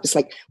lights us up. It's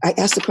like, I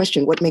asked the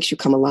question, what makes you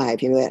come alive?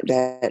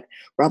 That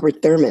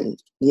Robert Thurman,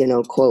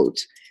 quote,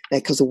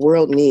 that because the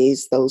world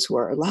needs those who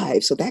are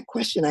alive. So that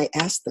question I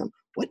asked them,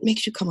 what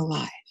makes you come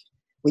alive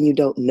when you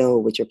don't know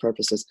what your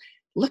purpose is?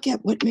 Look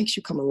at what makes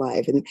you come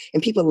alive. And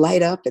people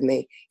light up and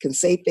they can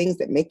say things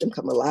that make them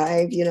come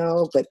alive,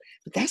 but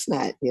that's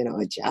not,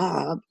 a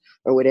job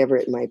or whatever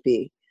it might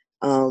be.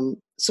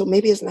 So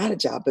maybe it's not a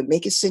job, but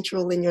make it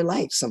central in your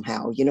life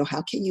somehow.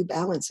 How can you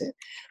balance it?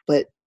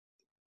 But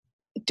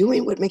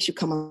doing what makes you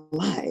come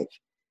alive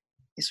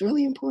is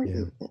really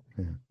important.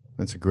 Yeah.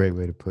 That's a great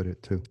way to put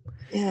it too.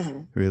 Yeah.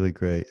 Really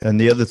great. And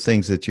the other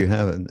things that you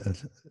have,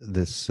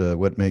 this,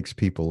 what makes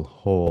people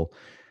whole.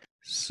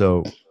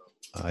 So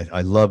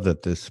I love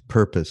that this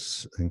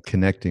purpose and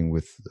connecting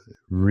with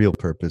real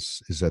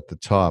purpose is at the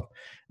top.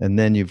 And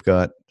then you've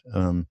got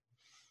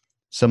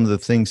some of the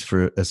things,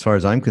 for as far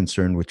as I'm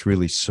concerned, which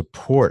really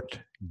support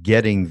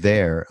getting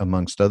there,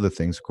 amongst other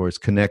things, of course,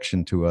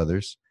 connection to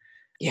others.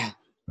 Yeah.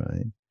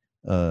 Right.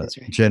 That's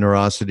right.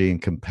 Generosity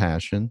and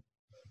compassion.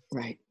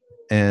 Right.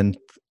 And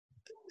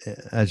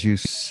as you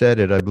said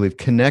it, I believe,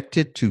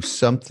 connected to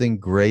something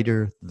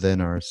greater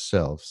than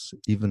ourselves,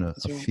 even a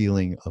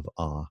feeling of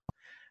awe.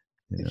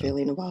 The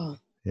feeling of awe.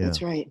 Yeah.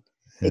 That's right.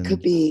 And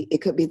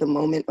it could be the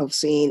moment of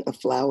seeing a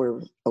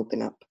flower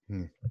open up.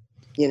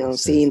 Exactly.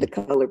 Seeing the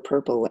color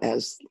purple,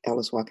 as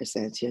Alice Walker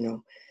says.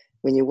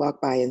 When you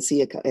walk by and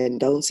see and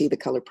don't see the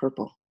color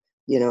purple,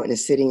 and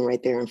it's sitting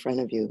right there in front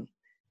of you,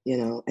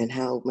 and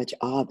how much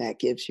awe that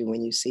gives you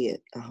when you see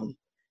it.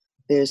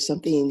 There's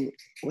something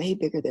way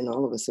bigger than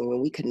all of us, and when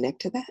we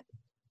connect to that,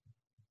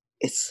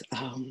 it's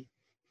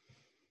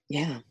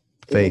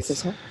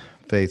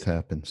faith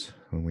happens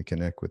when we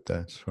connect with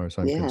that, as far as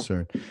I'm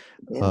concerned.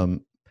 Yeah.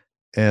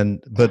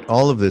 But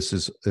all of this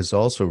is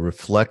also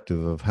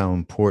reflective of how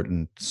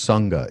important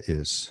Sangha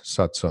is.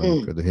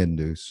 Satsang for the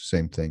Hindus,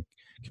 same thing,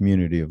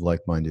 community of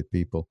like-minded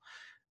people.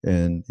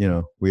 And,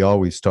 we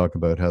always talk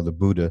about how the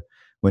Buddha,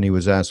 when he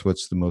was asked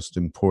what's the most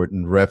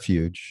important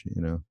refuge,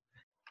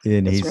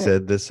 and he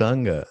said the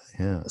Sangha.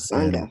 Yeah. The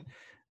Sangha.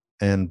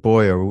 And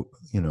boy, are,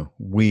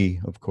 we,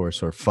 of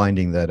course, are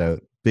finding that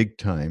out big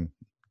time.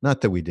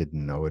 Not that we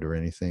didn't know it or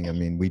anything. I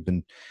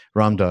mean,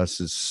 Ram Dass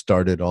has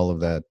started all of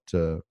that,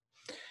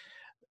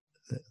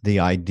 the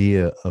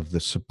idea of the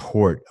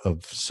support of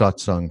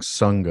Satsang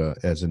Sangha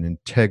as an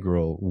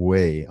integral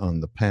way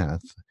on the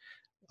path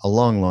a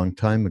long, long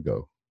time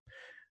ago.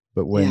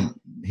 But when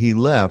he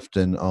left,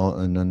 and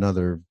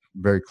another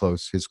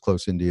his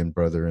close Indian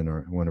brother and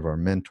one of our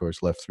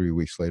mentors left 3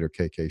 weeks later,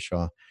 K.K.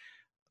 Shah,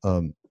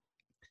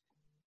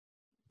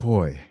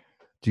 boy,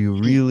 do you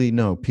really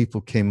know,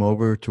 people came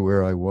over to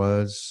where I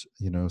was,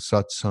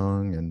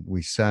 satsang, and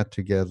we sat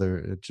together,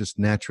 it just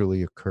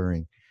naturally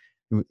occurring,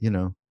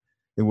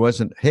 It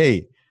wasn't,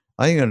 hey,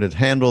 I'm going to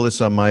handle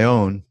this on my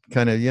own,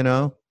 kind of,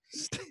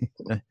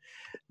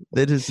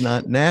 that is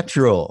not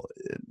natural.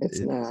 It's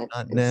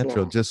not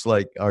natural, just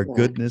like our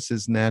goodness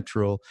is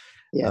natural.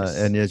 Yes.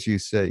 And as you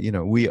say,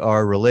 we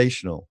are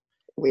relational.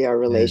 We are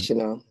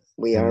relational.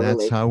 And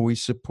that's how we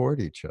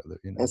support each other.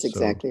 That's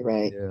exactly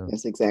right. Yeah.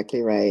 That's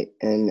exactly right.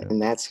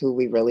 And that's who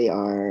we really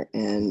are.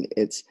 And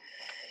it's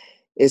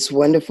it's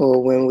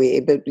wonderful when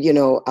but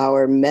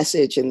our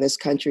message in this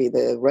country,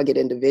 the rugged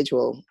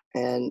individual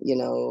and,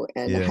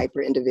 and Yeah.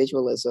 hyper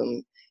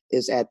individualism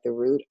is at the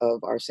root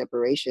of our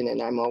separation.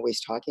 And I'm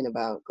always talking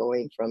about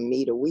going from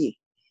me to we.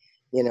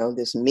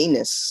 This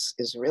meanness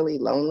is really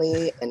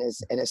lonely, and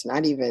it's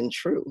not even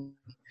true.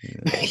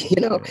 Yeah.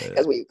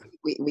 Because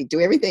we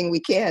do everything we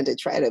can to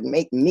try to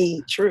make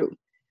me true,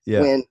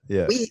 Yeah. when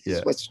Yeah. we is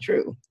Yeah. what's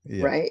true,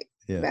 Yeah. right?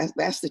 Yeah.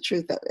 That's the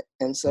truth of it.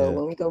 And so Yeah.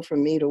 when we go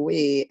from me to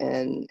we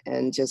and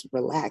just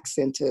relax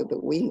into the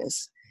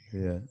we-ness,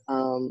 Yeah.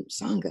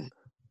 sangha,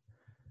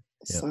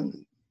 Yeah.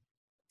 sangha.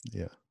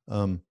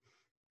 Yeah.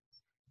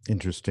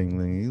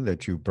 Interestingly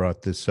that you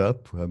brought this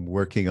up. I'm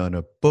working on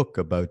a book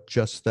about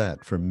just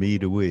that, from me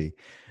to we.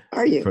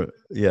 Are you?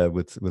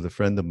 With a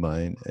friend of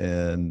mine,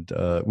 and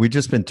we've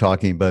just been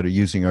talking about it,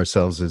 using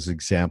ourselves as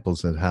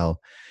examples of how,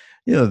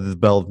 the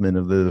development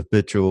of the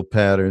habitual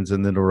patterns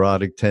and the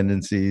neurotic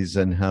tendencies,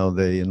 and how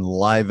they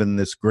enliven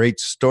this great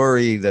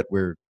story that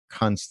we're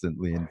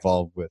constantly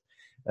involved with.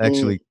 Mm,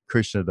 Actually,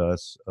 Krishna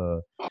Das,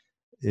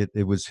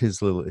 it was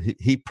his little.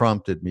 He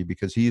prompted me,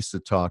 because he used to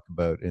talk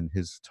about in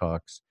his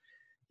talks.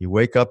 You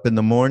wake up in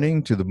the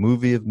morning to the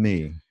movie of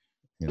me.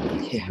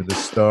 yeah. You're the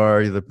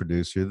star, you're the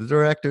producer, the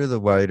director, the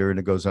writer, and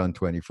it goes on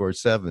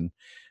 24/7.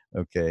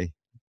 Okay.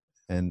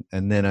 And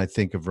then I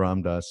think of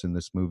Ram Dass in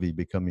this movie,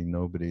 Becoming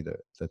Nobody,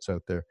 that's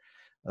out there.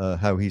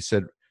 How he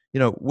said,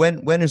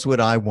 when is what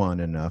I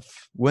want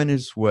enough? When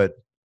is what,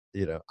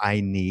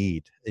 I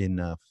need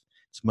enough?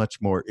 It's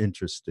much more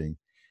interesting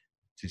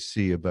to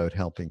see about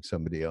helping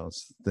somebody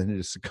else than it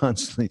is to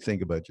constantly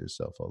think about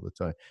yourself all the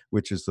time,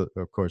 which is,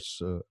 of course,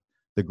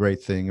 the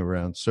great thing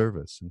around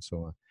service and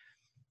so on.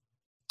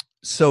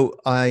 So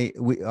I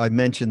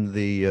mentioned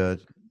the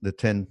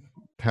 10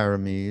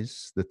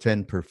 paramis, the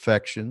 10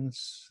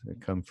 perfections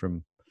that come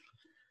from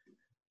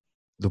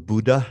the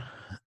Buddha,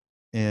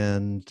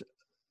 and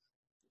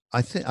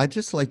I think I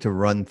just like to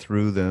run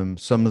through them.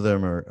 Some of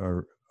them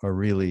are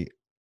really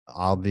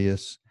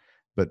obvious,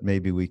 but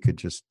maybe we could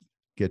just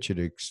get you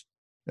to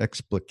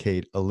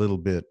explicate a little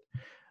bit.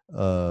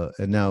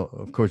 And now,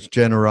 of course,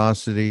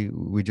 generosity.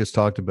 We just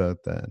talked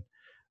about that,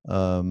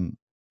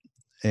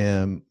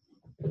 and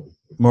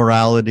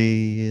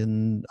morality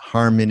and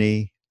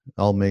harmony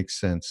all makes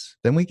sense.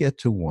 Then we get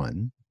to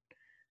one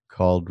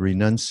called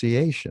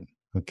renunciation.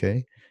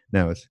 Okay,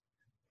 now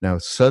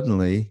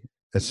suddenly,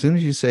 as soon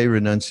as you say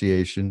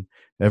renunciation,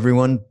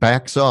 everyone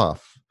backs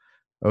off.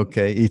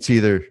 Okay, it's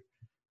either,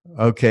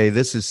 okay,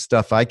 this is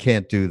stuff I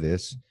can't do.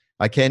 This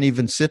I can't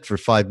even sit for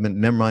 5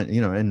 minutes. Never mind,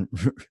 and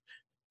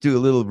do a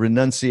little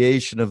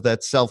renunciation of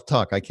that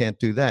self-talk. I can't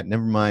do that.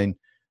 Never mind,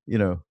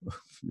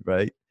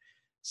 right?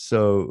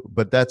 So,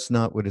 but that's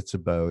not what it's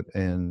about.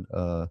 And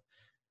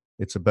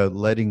it's about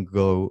letting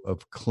go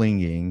of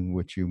clinging,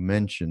 which you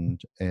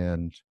mentioned.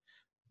 And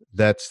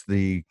that's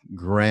the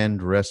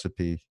grand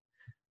recipe,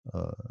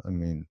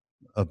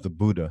 of the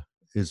Buddha,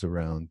 is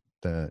around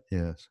that.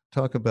 Yes.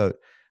 Talk about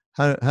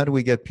how do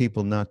we get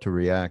people not to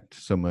react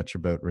so much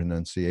about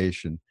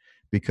renunciation,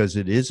 because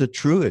it is a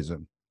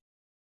truism.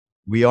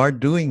 We are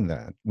doing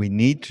that. We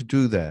need to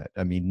do that.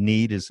 I mean,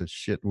 need is a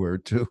shit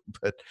word too,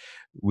 but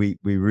we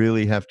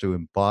really have to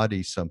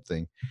embody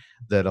something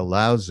that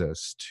allows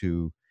us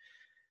to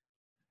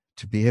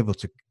be able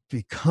to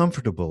be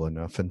comfortable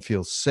enough and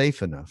feel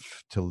safe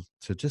enough to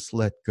just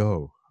let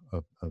go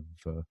of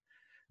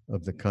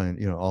the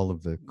kind, all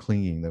of the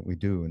clinging that we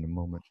do in a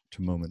moment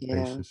to moment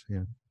Yeah. basis.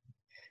 Yeah.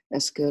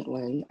 That's a good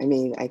one. I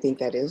mean, I think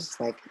that is,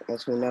 like,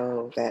 as we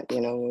know, that,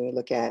 when we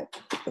look at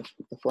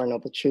the Four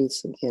Noble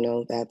Truths,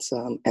 that's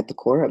at the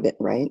core of it,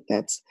 right?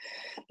 That's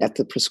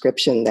the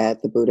prescription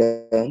that the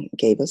Buddha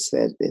gave us.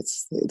 That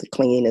it's the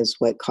clinging is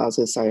what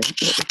causes the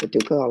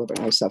dukkha, all of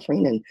our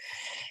suffering,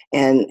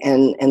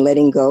 and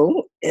letting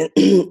go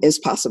is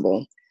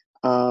possible.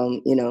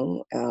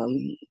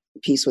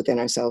 Peace within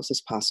ourselves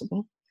is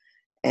possible,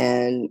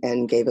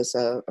 and gave us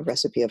a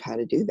recipe of how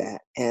to do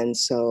that. And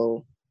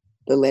so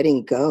the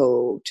letting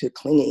go to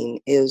clinging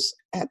is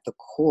at the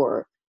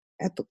core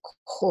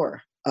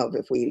of,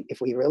 if we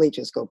really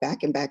just go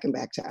back and back and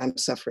back to, I'm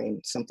suffering,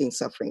 something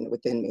suffering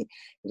within me.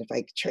 And if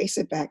I trace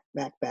it back,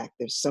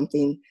 there's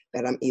something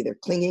that I'm either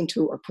clinging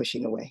to or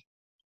pushing away.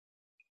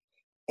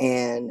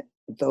 And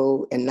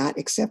not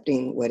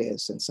accepting what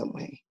is in some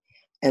way.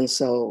 And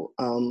so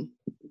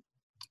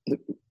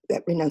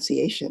that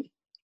renunciation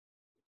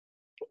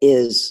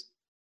is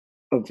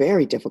a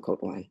very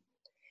difficult one.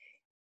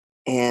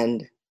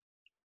 And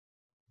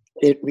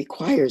it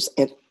requires,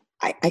 and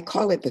I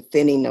call it the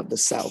thinning of the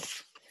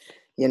self.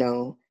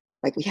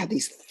 Like, we have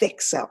these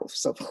thick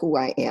selves of who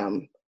I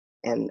am.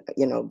 And,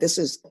 this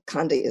is,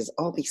 Konda is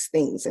all these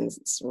things. And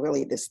it's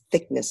really this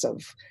thickness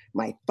of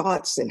my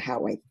thoughts and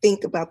how I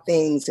think about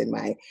things, and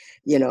my,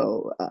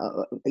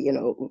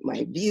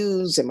 my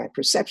views and my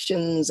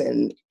perceptions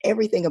and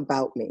everything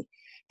about me.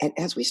 And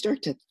as we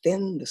start to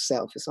thin the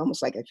self, it's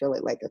almost like, I feel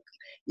it like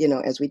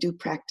as we do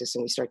practice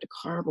and we start to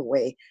carve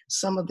away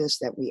some of this,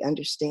 that we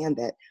understand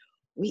that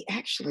we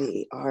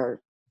actually are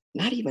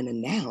not even a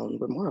noun,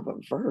 we're more of a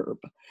verb,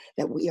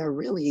 that we are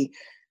really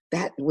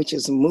that which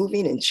is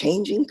moving and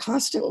changing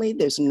constantly.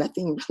 There's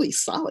nothing really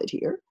solid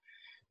here,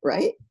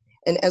 right?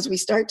 And as we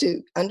start to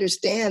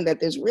understand that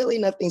there's really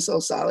nothing so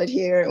solid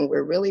here, and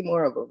we're really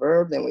more of a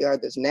verb than we are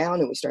this noun,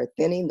 and we start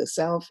thinning the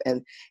self,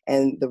 and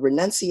the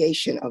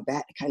renunciation of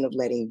that kind of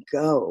letting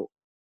go,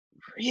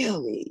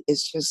 really,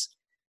 it's just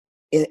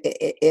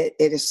it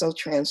is so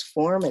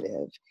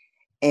transformative,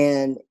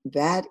 and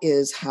that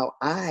is how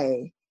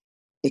I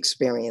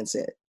experience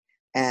it,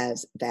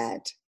 as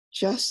that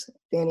just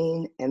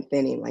thinning and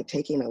thinning, like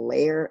taking a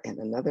layer and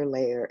another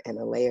layer and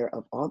a layer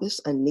of all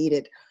this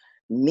unneeded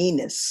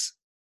meanness,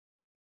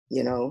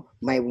 you know,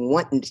 my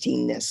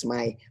wantingness,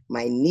 my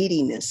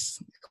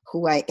neediness,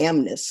 who I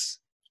amness.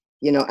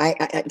 You know,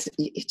 I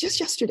just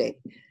yesterday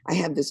I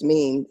have this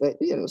meme, but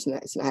you know,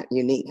 it's not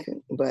unique.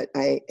 But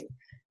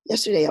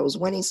yesterday I was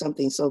wanting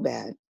something so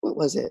bad. What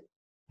was it?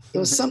 It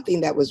was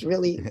something that was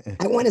really,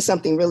 I wanted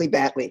something really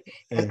badly.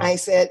 And I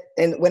said,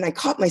 and when I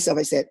caught myself,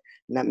 I said,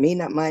 not me,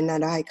 not mine,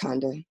 not I,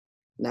 Konda.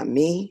 Not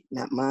me,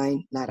 not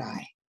mine, not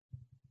I.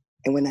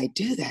 And when I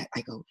do that,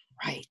 I go,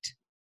 right.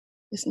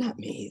 It's not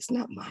me, it's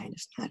not mine,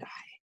 it's not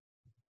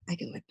I. I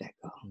can let that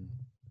go.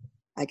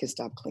 I can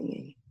stop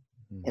clinging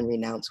and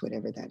renounce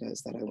whatever that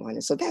is that I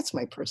wanted. So that's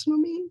my personal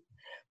meme.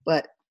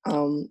 But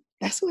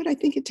that's what I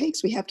think it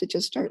takes. We have to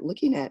just start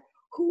looking at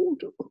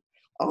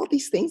all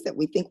these things that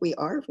we think we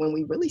are, when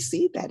we really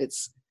see that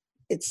it's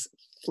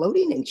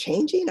floating and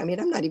changing. I mean,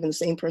 I'm not even the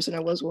same person I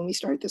was when we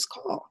started this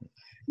call.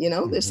 You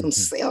know, there's some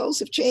cells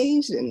have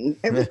changed and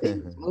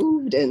everything's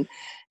moved, and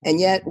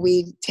yet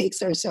we take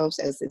ourselves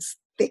as this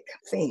thick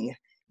thing.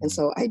 And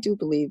so I do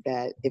believe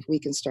that if we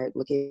can start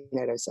looking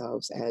at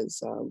ourselves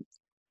as,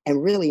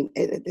 and really,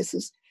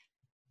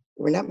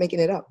 we're not making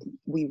it up.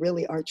 We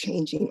really are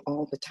changing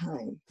all the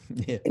time.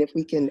 Yeah. And if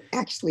we can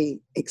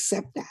actually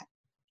accept that,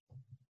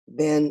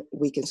 then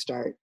we can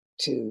start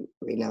to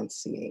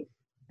renunciate,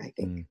 I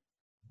think.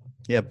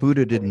 Yeah,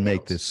 Buddha didn't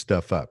make this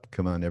stuff up.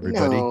 Come on,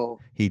 everybody. No.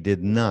 He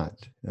did not.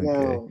 Okay.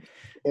 No,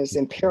 it's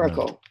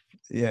empirical. No.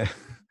 Yeah.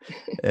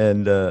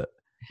 And,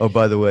 oh,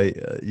 by the way,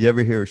 you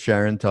ever hear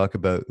Sharon talk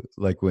about,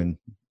 like, when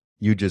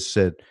you just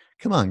said,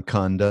 come on,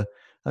 Konda.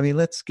 I mean,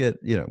 let's get,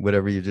 you know,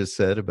 whatever you just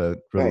said about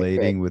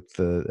relating with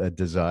a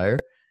desire.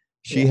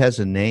 She has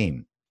a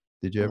name.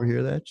 Did you ever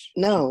hear that?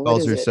 No. She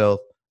calls herself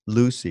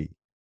Lucy.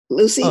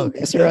 Lucy? Oh,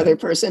 that's her other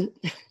person?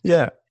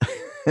 Yeah.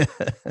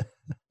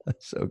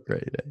 That's so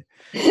great.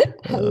 Eh?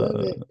 I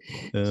love it.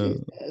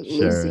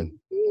 Sharon.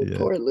 Lucy.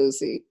 Poor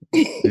Lucy.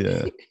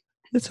 Yeah.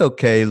 It's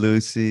okay,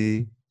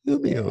 Lucy. You'll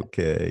be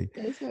okay.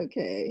 It's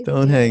okay.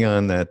 Don't hang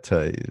on that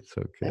tight. It's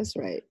okay. That's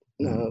right.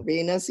 No,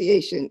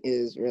 renunciation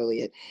is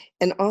really it.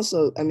 And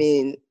also, I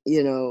mean,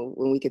 you know,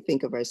 when we could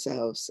think of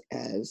ourselves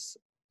as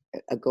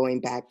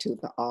going back to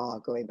the awe,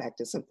 going back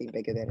to something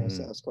bigger than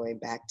ourselves, going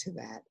back to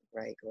that,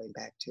 right? Going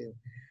back to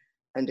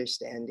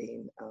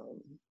understanding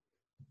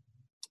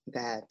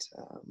that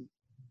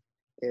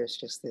there's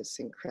just this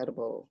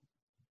incredible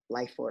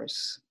life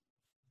force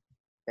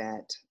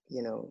that,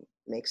 you know,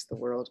 makes the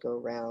world go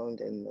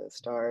round, and the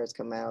stars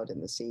come out,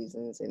 and the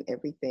seasons and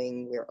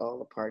everything. We're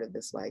all a part of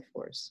this life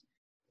force,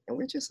 and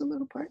we're just a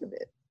little part of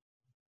it.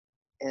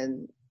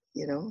 And,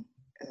 you know,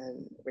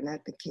 and we're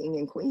not the king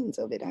and queens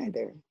of it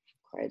either,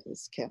 quite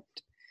as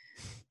kept.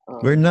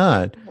 We're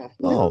not.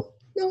 No.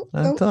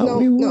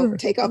 No.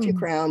 Take off your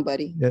crown,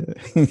 buddy. Yeah.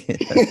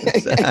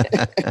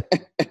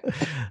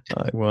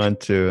 I want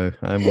to.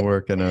 I'm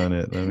working on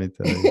it. Let me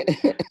tell you.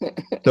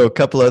 So a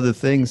couple other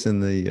things in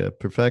the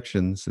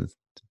perfections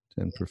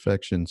and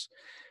perfections.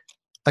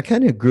 I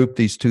kind of group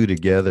these two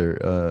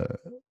together.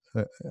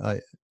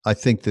 I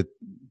think that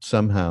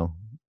somehow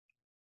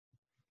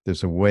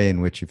there's a way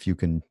in which, if you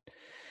can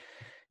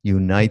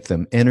unite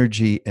them,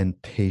 energy and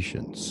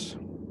patience.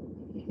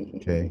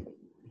 Okay.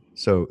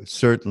 So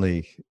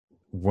certainly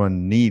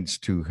one needs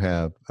to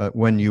have,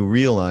 when you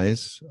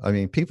realize, I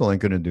mean, people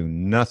aren't going to do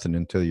nothing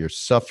until you're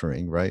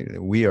suffering, right?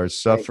 We are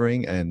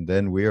suffering, right. And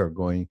then we are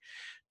going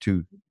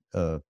to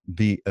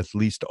be at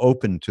least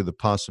open to the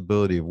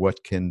possibility of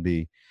what can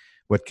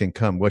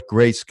come, what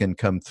grace can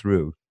come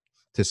through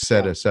to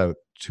set us out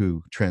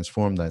to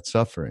transform that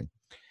suffering.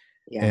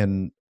 Yeah.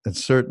 And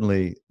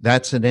certainly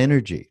that's an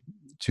energy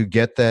to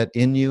get that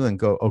in you and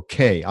go,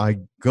 okay,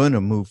 I'm going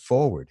to move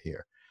forward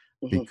here.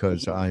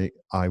 Because I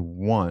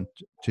want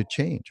to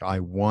change. I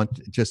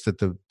want, just at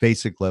the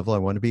basic level, I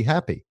want to be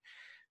happy.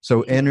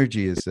 So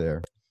energy is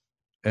there.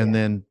 And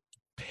then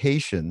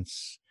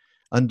patience,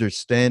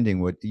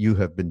 understanding what you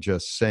have been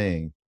just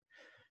saying.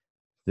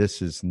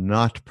 This is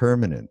not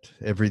permanent.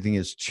 Everything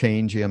is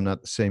changing. I'm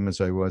not the same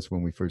as I was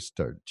when we first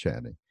started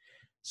chatting.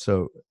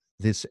 So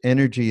this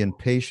energy and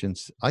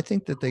patience, I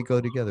think that they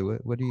go together.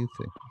 What do you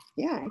think?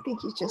 Yeah, I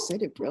think you just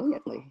said it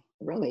brilliantly.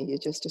 Really, you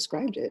just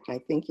described it. I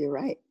think you're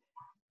right.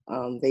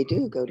 They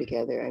do go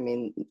together. I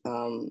mean,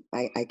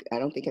 I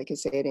don't think I could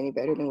say it any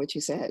better than what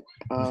you said.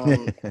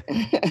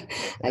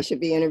 I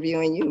should be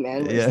interviewing you,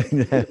 man.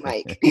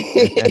 Mike.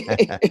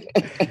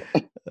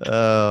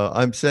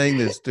 I'm saying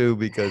this too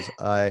because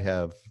I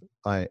have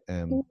I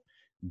am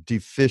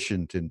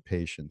deficient in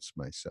patience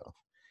myself.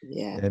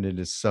 Yeah. And it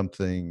is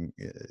something,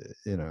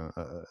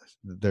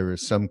 there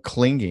is some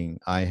clinging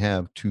I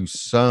have to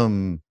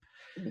some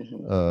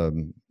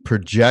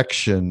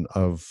projection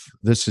of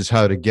this is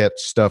how to get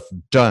stuff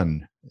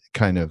done,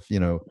 kind of,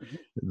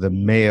 the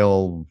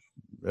male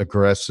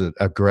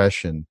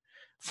aggression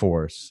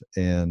force.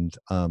 And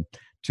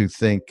to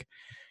think,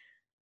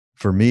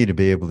 for me to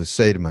be able to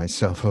say to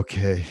myself,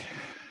 okay,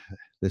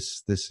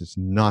 this is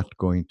not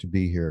going to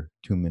be here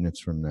 2 minutes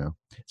from now.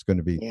 It's going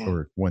to be,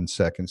 or 1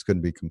 second. It's going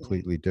to be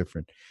completely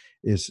different.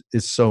 Is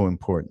so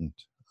important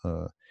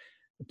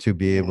to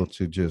be able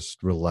to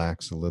just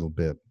relax a little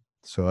bit.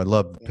 So I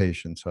love the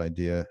patience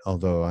idea,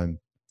 although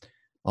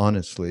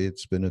honestly,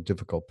 it's been a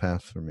difficult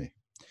path for me.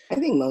 I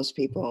think most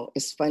people,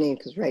 it's funny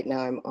because right now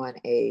I'm on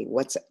a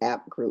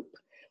WhatsApp group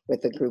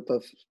with a group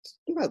of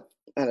about,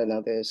 I don't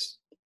know, there's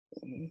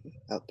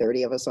about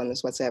 30 of us on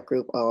this WhatsApp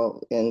group,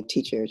 all in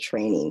teacher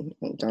training,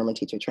 in Dharma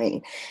teacher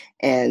training.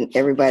 And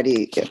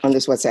everybody on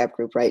this WhatsApp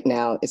group right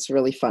now, it's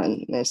really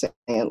fun. And they're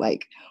saying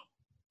like,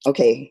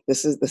 okay, the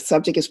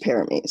subject is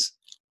parames.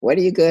 What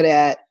are you good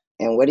at?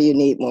 And what do you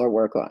need more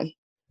work on?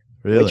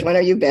 Really? Which one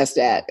are you best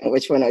at? And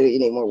which one do you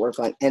need more work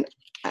on? And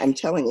I'm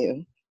telling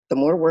you, the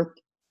more work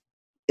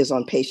is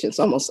on patience,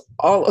 almost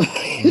all of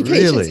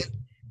really?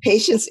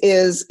 Patience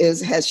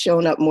has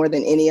shown up more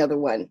than any other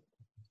one.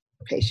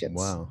 Patience.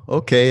 Wow.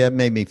 Okay, that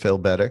made me feel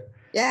better.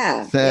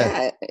 Yeah.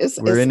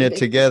 We're in it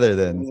together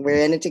then.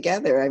 We're in it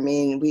together. I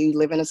mean, we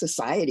live in a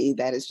society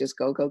that is just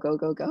go, go, go,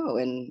 go, go.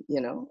 And,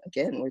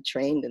 again, we're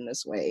trained in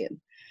this way.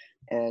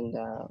 And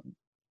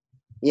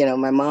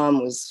my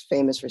mom was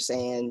famous for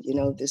saying,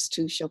 this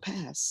too shall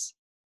pass.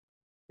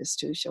 This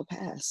too shall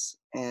pass.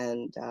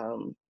 And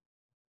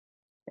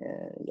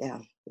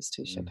this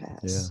too shall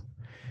pass. Yeah.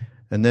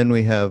 And then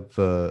we have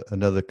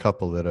another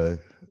couple that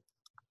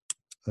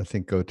I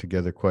think go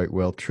together quite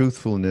well: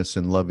 truthfulness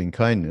and loving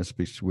kindness,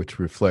 which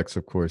reflects,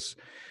 of course,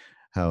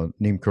 how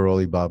Neem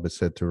Karoli Baba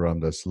said to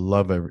Ramdas,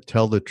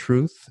 tell the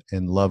truth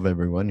and love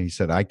everyone. He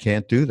said, I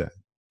can't do that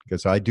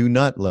because I do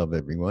not love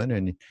everyone.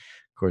 And of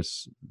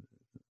course,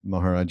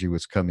 Maharaji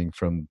was coming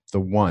from the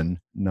one,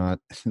 not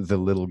the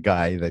little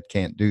guy that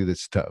can't do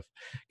this stuff,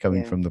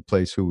 coming from the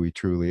place who we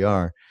truly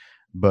are.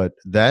 But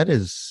that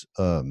is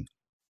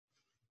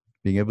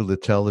being able to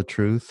tell the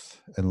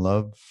truth and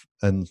love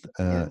and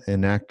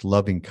enact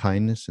loving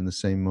kindness in the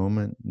same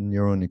moment. In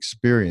your own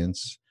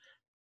experience,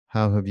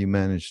 how have you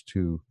managed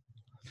to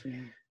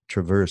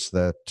traverse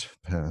that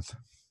path?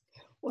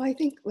 Well, I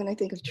think when I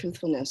think of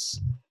truthfulness,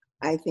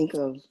 I think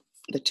of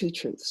the two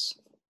truths.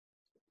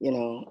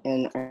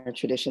 In our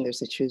tradition, there's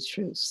the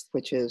truths,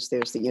 which is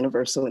there's the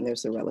universal and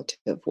there's the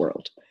relative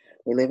world.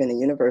 We live in the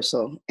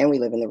universal and we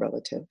live in the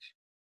relative.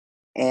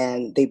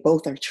 And they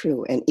both are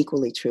true and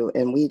equally true.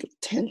 And we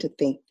tend to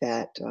think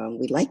that,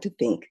 we like to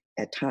think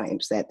at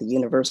times that the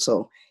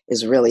universal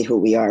is really who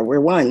we are.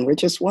 We're one, we're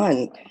just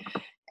one.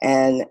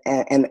 And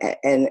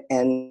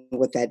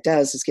what that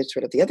does is gets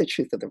rid of the other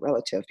truth of the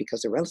relative,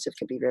 because the relative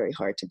can be very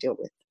hard to deal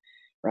with,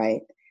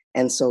 right?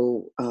 And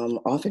so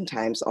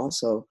oftentimes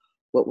also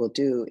what we'll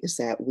do is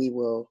that we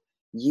will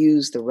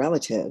use the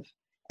relative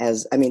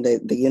as, the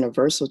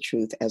universal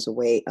truth as a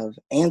way of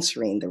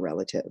answering the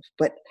relative.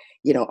 But,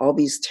 all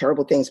these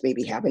terrible things may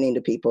be happening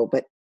to people,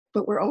 but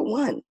we're all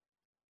one.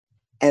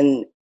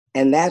 And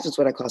that is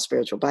what I call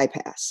spiritual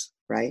bypass,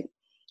 right?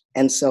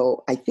 And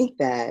so I think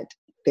that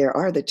there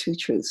are the two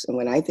truths. And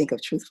when I think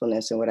of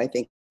truthfulness and what I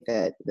think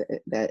that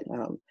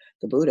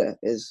the Buddha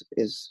is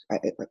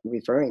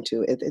referring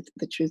to, it's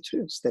the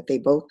truths, that they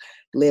both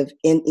live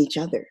in each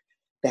other.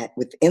 That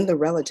within the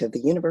relative, the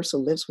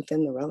universal lives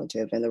within the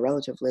relative, and the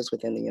relative lives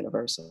within the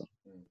universal.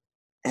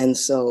 And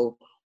so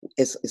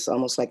it's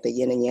almost like the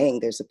yin and yang.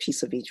 There's a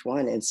piece of each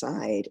one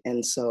inside.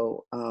 And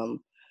so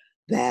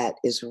that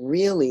is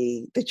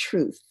really the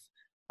truth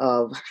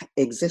of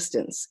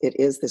existence. It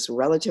is this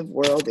relative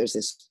world. There's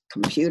this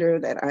computer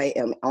that I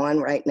am on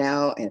right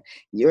now, and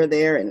you're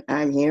there, and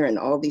I'm here, and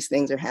all these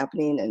things are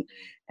happening.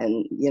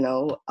 And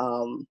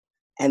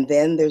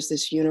then there's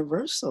this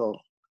universal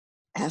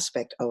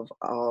aspect of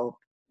all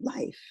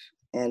life.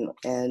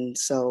 And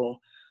so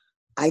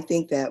I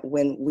think that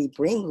when we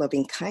bring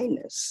loving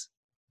kindness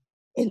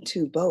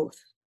into both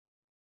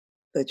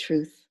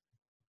truths,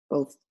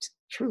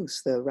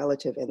 the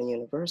relative and the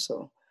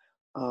universal,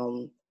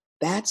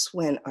 that's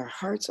when our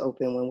hearts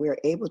open. When we're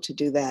able to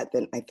do that,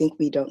 then I think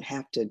we don't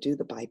have to do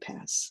the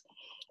bypass,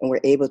 and we're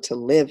able to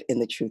live in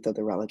the truth of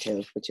the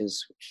relative, which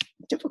is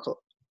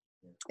difficult.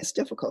 It's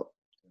difficult.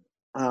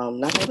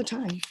 Not all the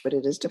time, but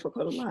it is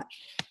difficult a lot.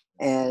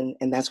 And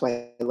that's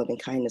why loving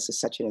kindness is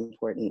such an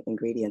important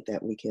ingredient,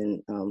 that we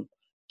can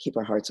keep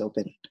our hearts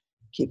open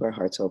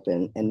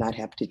and not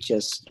have to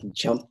just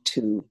jump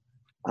to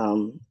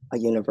a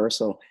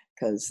universal,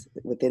 because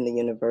within the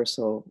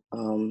universal,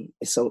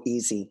 it's so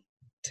easy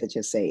to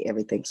just say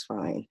everything's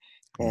fine.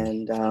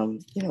 And,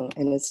 and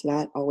it's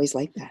not always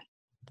like that.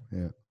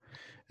 Yeah.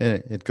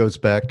 And it goes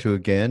back to,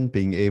 again,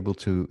 being able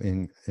to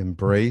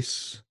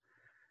embrace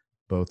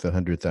both the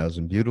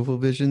 100,000 beautiful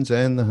visions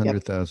and the Yep.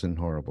 100,000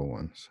 horrible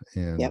ones.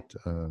 And Yep.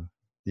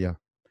 Yeah.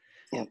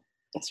 Yep.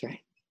 That's right.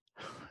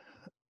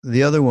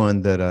 The other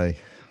one that I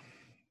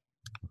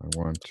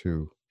want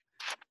to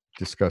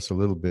discuss a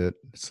little bit,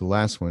 it's the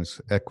last one,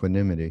 is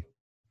equanimity.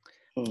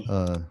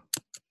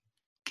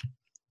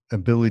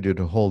 Ability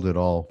to hold it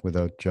all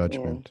without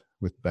judgment,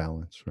 with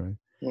balance, right?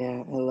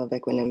 Yeah, I love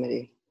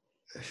equanimity.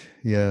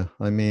 Yeah,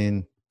 I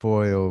mean,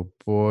 boy, oh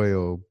boy,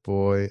 oh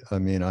boy. I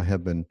mean,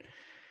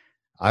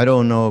 I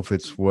don't know if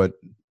it's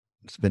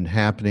what's been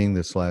happening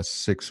this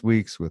last 6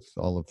 weeks with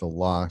all of the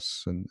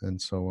loss and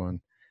so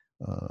on.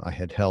 I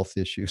had health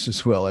issues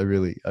as well. I've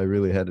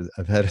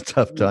had a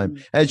tough time,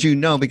 as you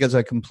know, because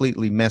I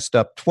completely messed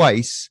up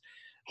twice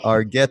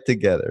our get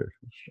together.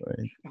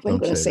 Right? I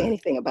wasn't going to say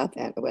anything about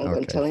that. I wasn't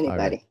going to tell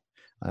anybody.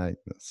 Right.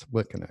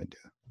 What can I do?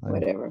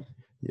 Whatever.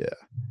 Yeah.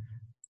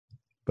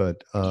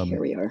 But here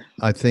we are.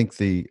 I think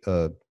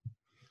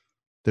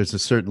there's a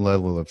certain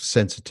level of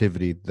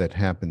sensitivity that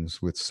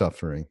happens with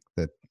suffering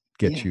that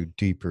gets you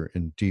deeper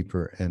and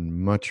deeper and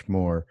much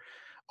more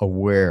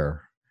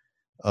aware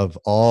of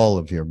all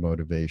of your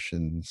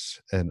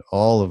motivations and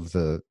all of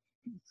the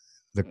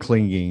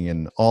clinging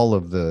and all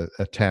of the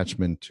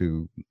attachment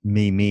to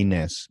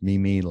me-ness,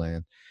 me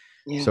land.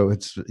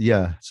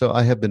 Yeah. So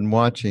I have been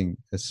watching,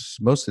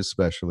 most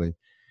especially,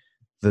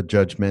 the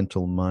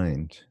judgmental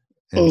mind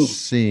and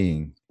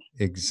seeing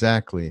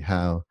exactly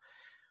how,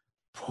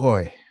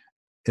 boy,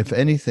 if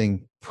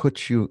anything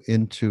puts you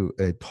into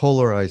a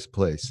polarized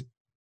place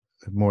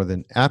more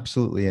than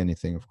absolutely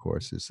anything, of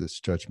course, is this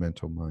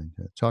judgmental mind.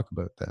 Talk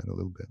about that a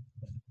little bit.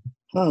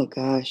 Oh,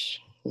 gosh.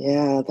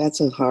 Yeah,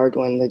 that's a hard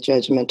one, the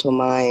judgmental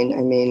mind.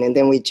 I mean, and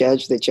then we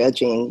judge the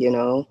judging,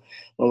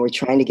 when we're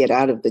trying to get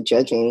out of the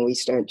judging, we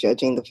start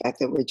judging the fact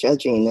that we're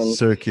judging. And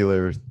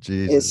circular,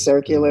 Jesus. It's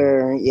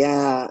circular.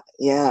 Yeah.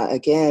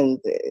 Again,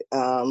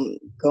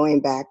 going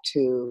back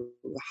to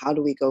how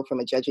do we go from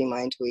a judging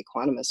mind to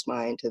equanimous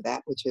mind to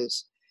that which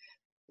is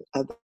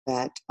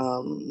that,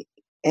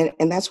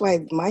 and that's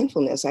why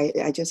mindfulness,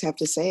 I just have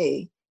to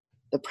say,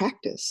 the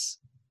practice.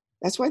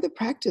 That's why the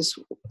practice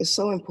is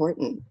so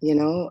important.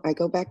 I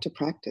go back to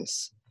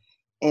practice.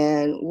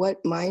 And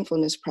what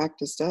mindfulness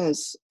practice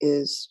does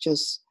is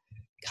just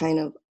kind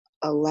of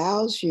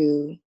allows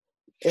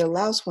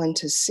one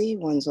to see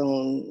one's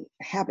own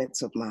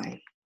habits of mind,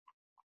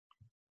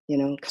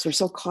 because we're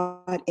so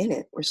caught in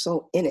it. We're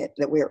so in it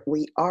that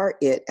we are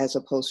it as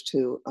opposed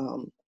to,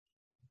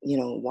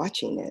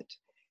 watching it.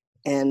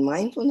 And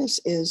mindfulness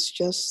is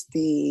just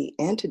the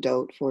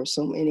antidote for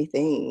so many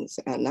things,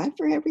 not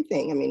for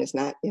everything. I mean, it's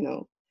not,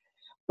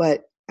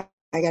 but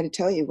I got to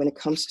tell you, when it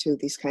comes to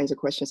these kinds of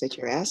questions that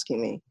you're asking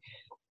me,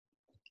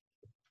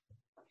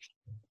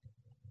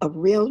 a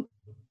real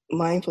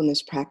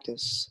mindfulness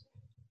practice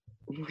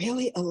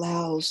really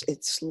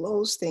it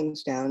slows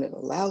things down. It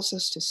allows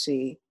us to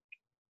see,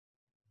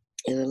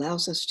 it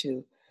allows us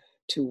to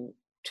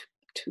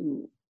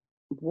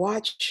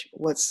watch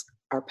what's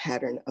our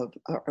pattern of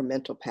our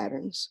mental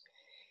patterns,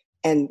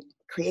 and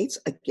creates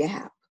a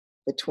gap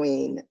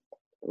between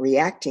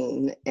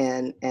reacting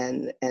and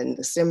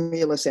the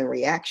stimulus and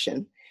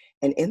reaction.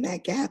 And in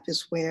that gap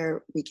is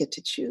where we get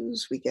to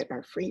choose, we get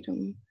our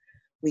freedom,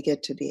 we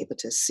get to be able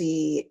to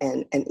see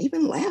and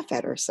even laugh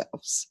at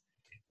ourselves,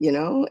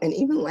 and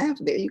even laugh.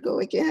 There you go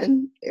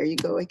again.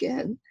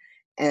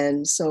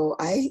 And so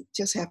I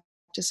just have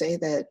to say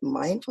that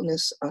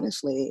mindfulness,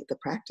 honestly, the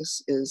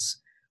practice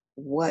is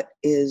what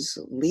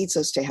leads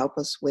us to help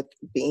us with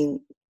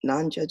being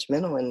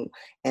non-judgmental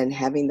and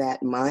having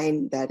that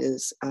mind that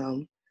is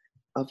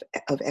of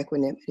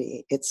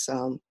equanimity.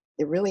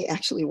 It really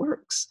actually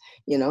works.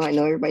 I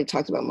know everybody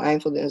talks about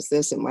mindfulness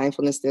this and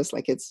mindfulness this,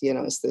 like it's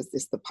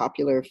the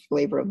popular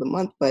flavor of the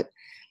month, but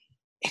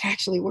it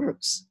actually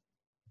works.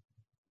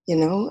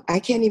 I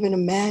can't even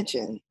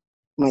imagine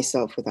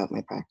myself without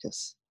my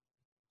practice.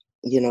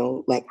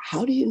 Like,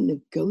 how do you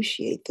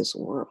negotiate this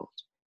world?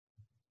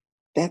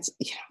 I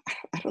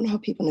don't know how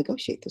people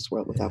negotiate this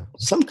world without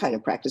some kind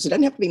of practice. It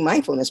doesn't have to be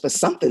mindfulness, but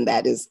something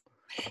that is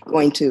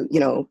going to,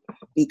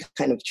 be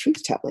kind of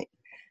truth-telling,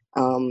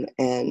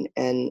 and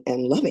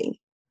loving.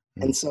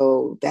 And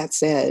so that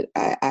said,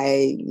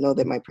 I know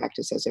that my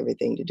practice has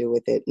everything to do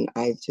with it. And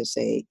I just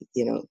say,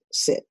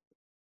 sit.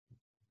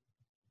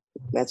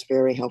 That's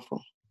very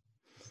helpful.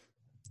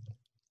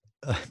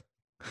 I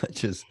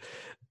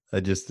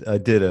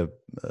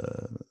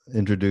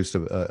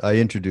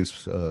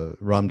introduced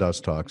Ram Dass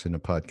talks in a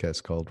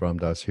podcast called Ram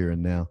Dass Here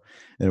and Now.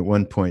 And at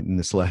one point in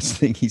this last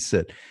thing, he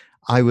said,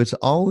 I was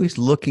always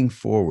looking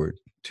forward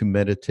to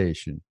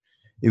meditation.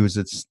 It was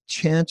a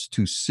chance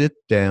to sit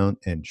down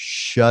and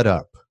shut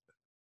up,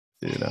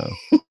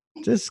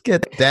 just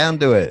get down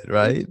to it,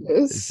 right?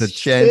 It's a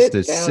chance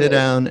to sit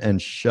down and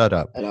shut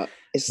up.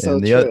 It's so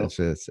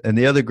true. And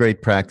the other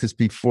great practice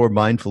before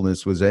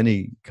mindfulness was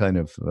any kind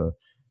of,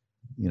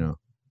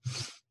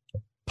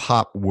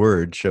 pop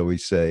word, shall we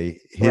say,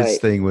 his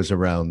thing was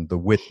around the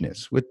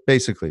witness, with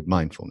basically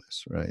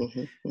mindfulness, right?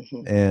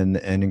 And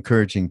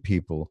encouraging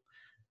people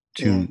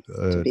Yeah,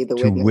 to be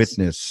the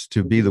witness,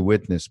 to be the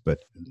witness, but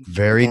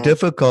very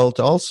difficult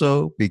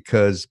also,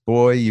 because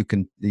boy,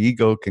 the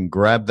ego can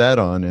grab that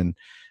on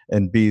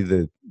and be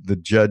the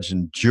judge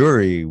and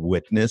jury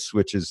witness,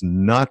 which is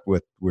not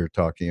what we're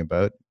talking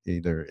about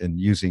either in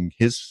using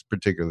his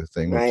particular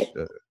thing, right.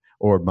 which,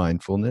 or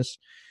mindfulness.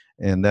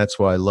 And that's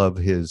why I love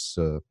his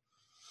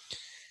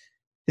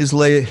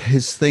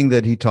thing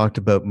that he talked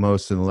about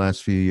most in the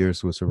last few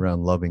years was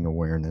around loving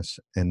awareness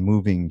and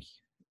moving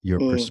your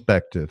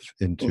perspective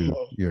into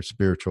your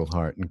spiritual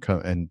heart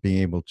and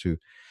being able to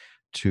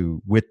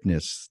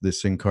witness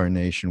this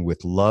incarnation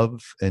with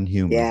love and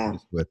humor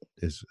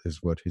is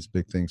what his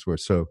big things were.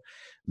 So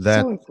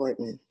that's so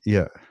important.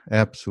 Yeah,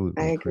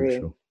 absolutely. I agree.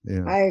 Crucial.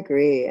 Yeah. I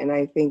agree. And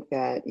I think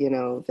that,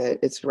 that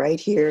it's right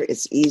here.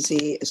 It's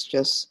easy.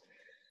 It's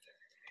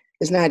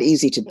not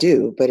easy to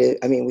do, but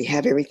we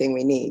have everything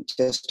we need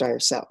just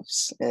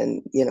ourselves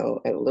and, a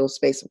little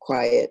space of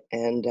quiet.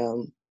 And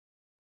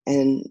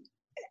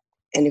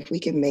if we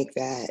can make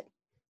that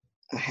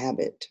a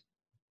habit,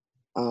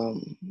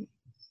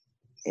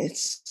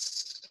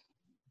 it's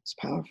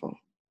powerful.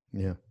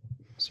 Yeah.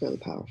 It's really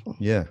powerful.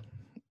 Yeah.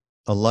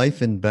 A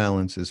life in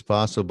balance is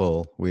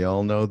possible. We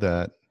all know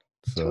that.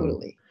 So,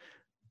 totally.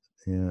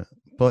 Yeah.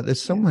 But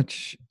there's so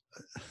much.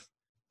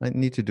 I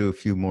need to do a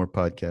few more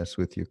podcasts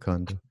with you,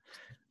 Konda.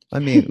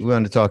 We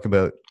want to talk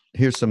about,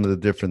 here's some of the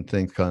different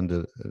things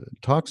Konda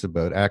talks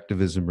about: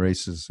 activism,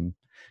 racism,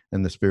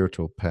 and the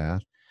spiritual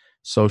path,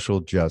 social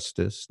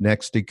justice,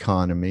 next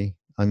economy.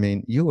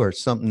 You are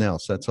something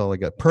else. That's all I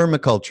got.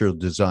 Permacultural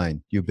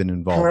design, you've been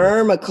involved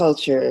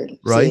Permaculture, with.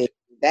 Right? See,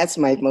 that's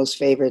my most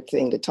favorite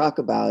thing to talk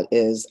about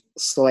is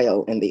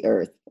soil and the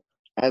earth.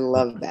 I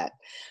love that.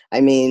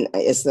 It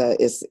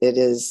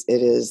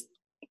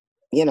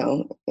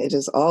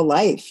is all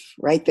life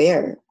right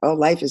there. All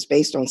life is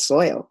based on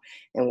soil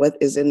and what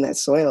is in that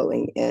soil.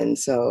 And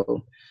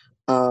so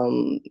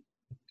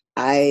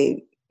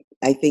I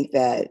think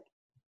that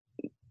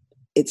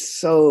it's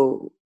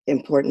so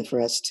important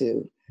for us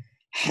to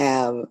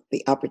have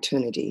the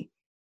opportunity.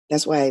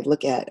 That's why I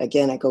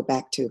go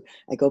back to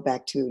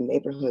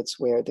neighborhoods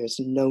where there's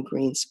no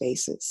green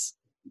spaces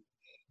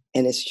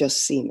and it's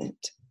just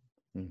cement.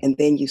 And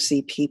then you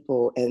see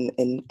people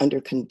and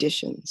under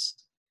conditions,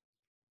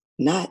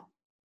 not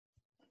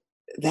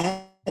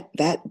that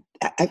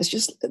I was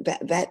just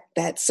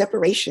that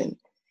separation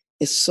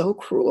is so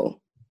cruel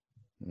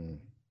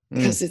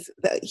because it's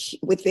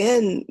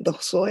within the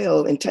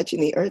soil and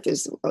touching the earth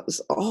is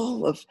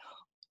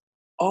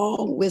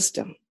all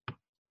wisdom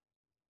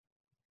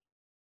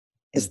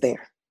is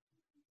there.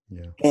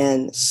 Yeah.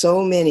 And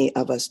so many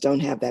of us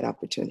don't have that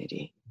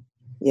opportunity.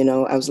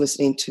 I was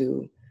listening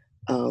to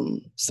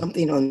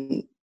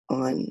something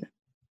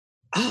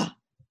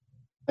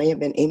may have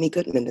been Amy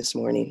Goodman this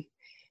morning.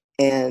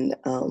 And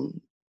a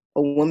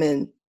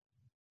woman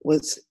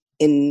was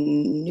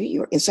in New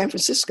York, in San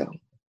Francisco,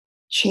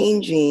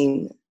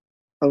 changing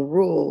a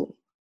rule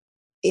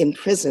in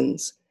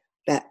prisons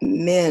that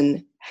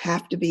men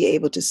have to be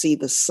able to see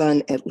the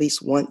sun at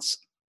least once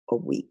a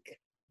week.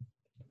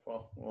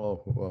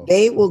 Whoa.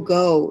 They will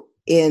go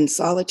in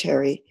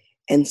solitary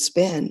and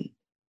spend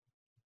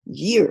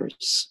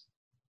years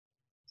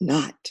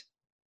not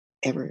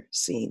ever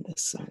seeing the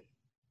sun.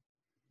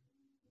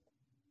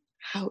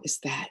 How is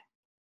that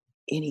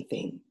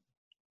anything?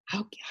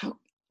 How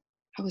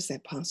is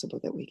that possible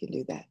that we can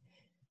do that?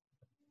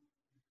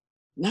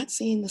 Not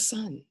seeing the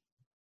sun.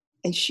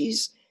 And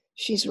she's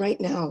right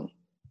now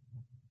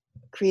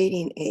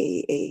creating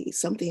a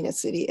something at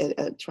city,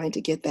 trying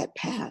to get that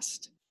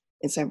passed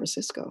in San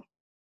Francisco.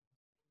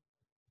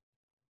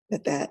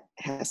 That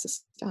has to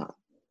stop.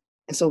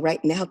 And so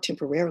right now,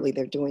 temporarily,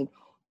 they're doing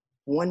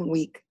 1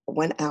 week,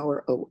 1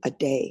 hour a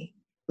day,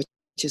 which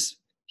is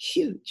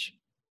huge.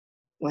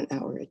 1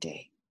 hour a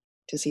day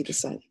to see the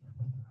sun.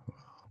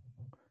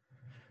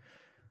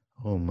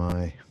 Oh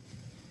my.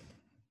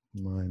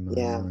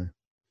 Yeah. My.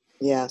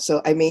 Yeah.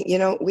 So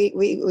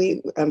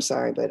we I'm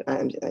sorry, but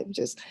I'm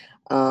just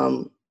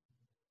I'm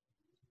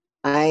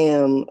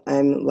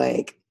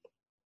like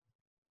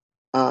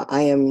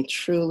I am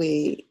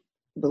truly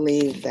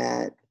believe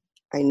that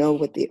I know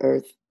what the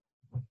earth,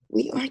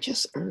 we are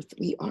just earth.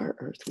 We are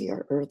earth. We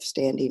are earth,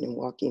 standing and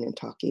walking and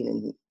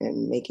talking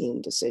and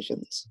making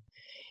decisions.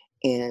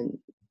 And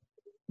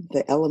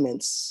the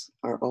elements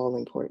are all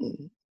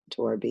important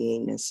to our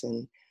beingness.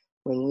 And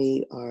when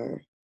we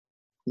are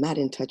not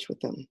in touch with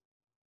them,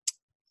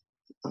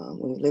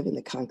 when we live in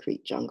the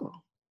concrete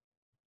jungle,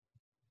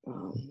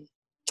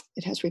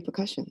 it has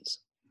repercussions.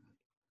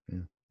 Yeah.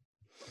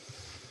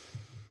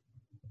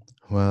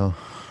 Well,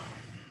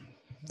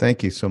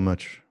 thank you so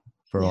much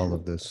for all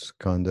of this,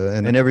 Konda.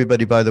 And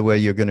everybody, by the way,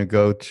 you're going to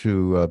go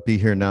to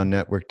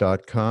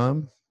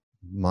BeHereNowNetwork.com,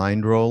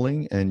 Mind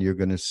Rolling, and you're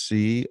going to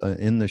see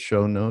in the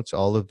show notes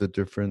all of the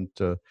different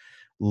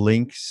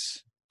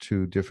links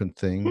to different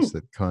things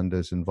that Konda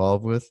is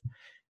involved with.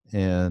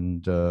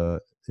 And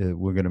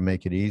we're going to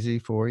make it easy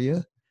for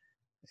you.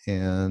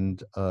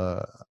 And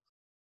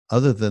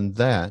other than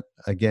that,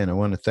 again, I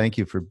want to thank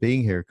you for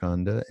being here,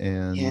 Konda,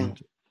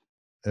 and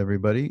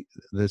everybody.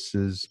 This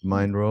is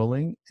Mind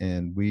Rolling,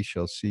 and we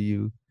shall see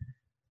you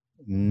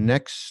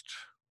next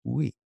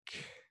week.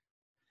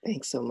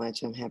 Thanks so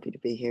much. I'm happy to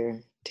be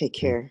here. Take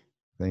care.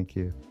 Thank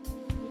you.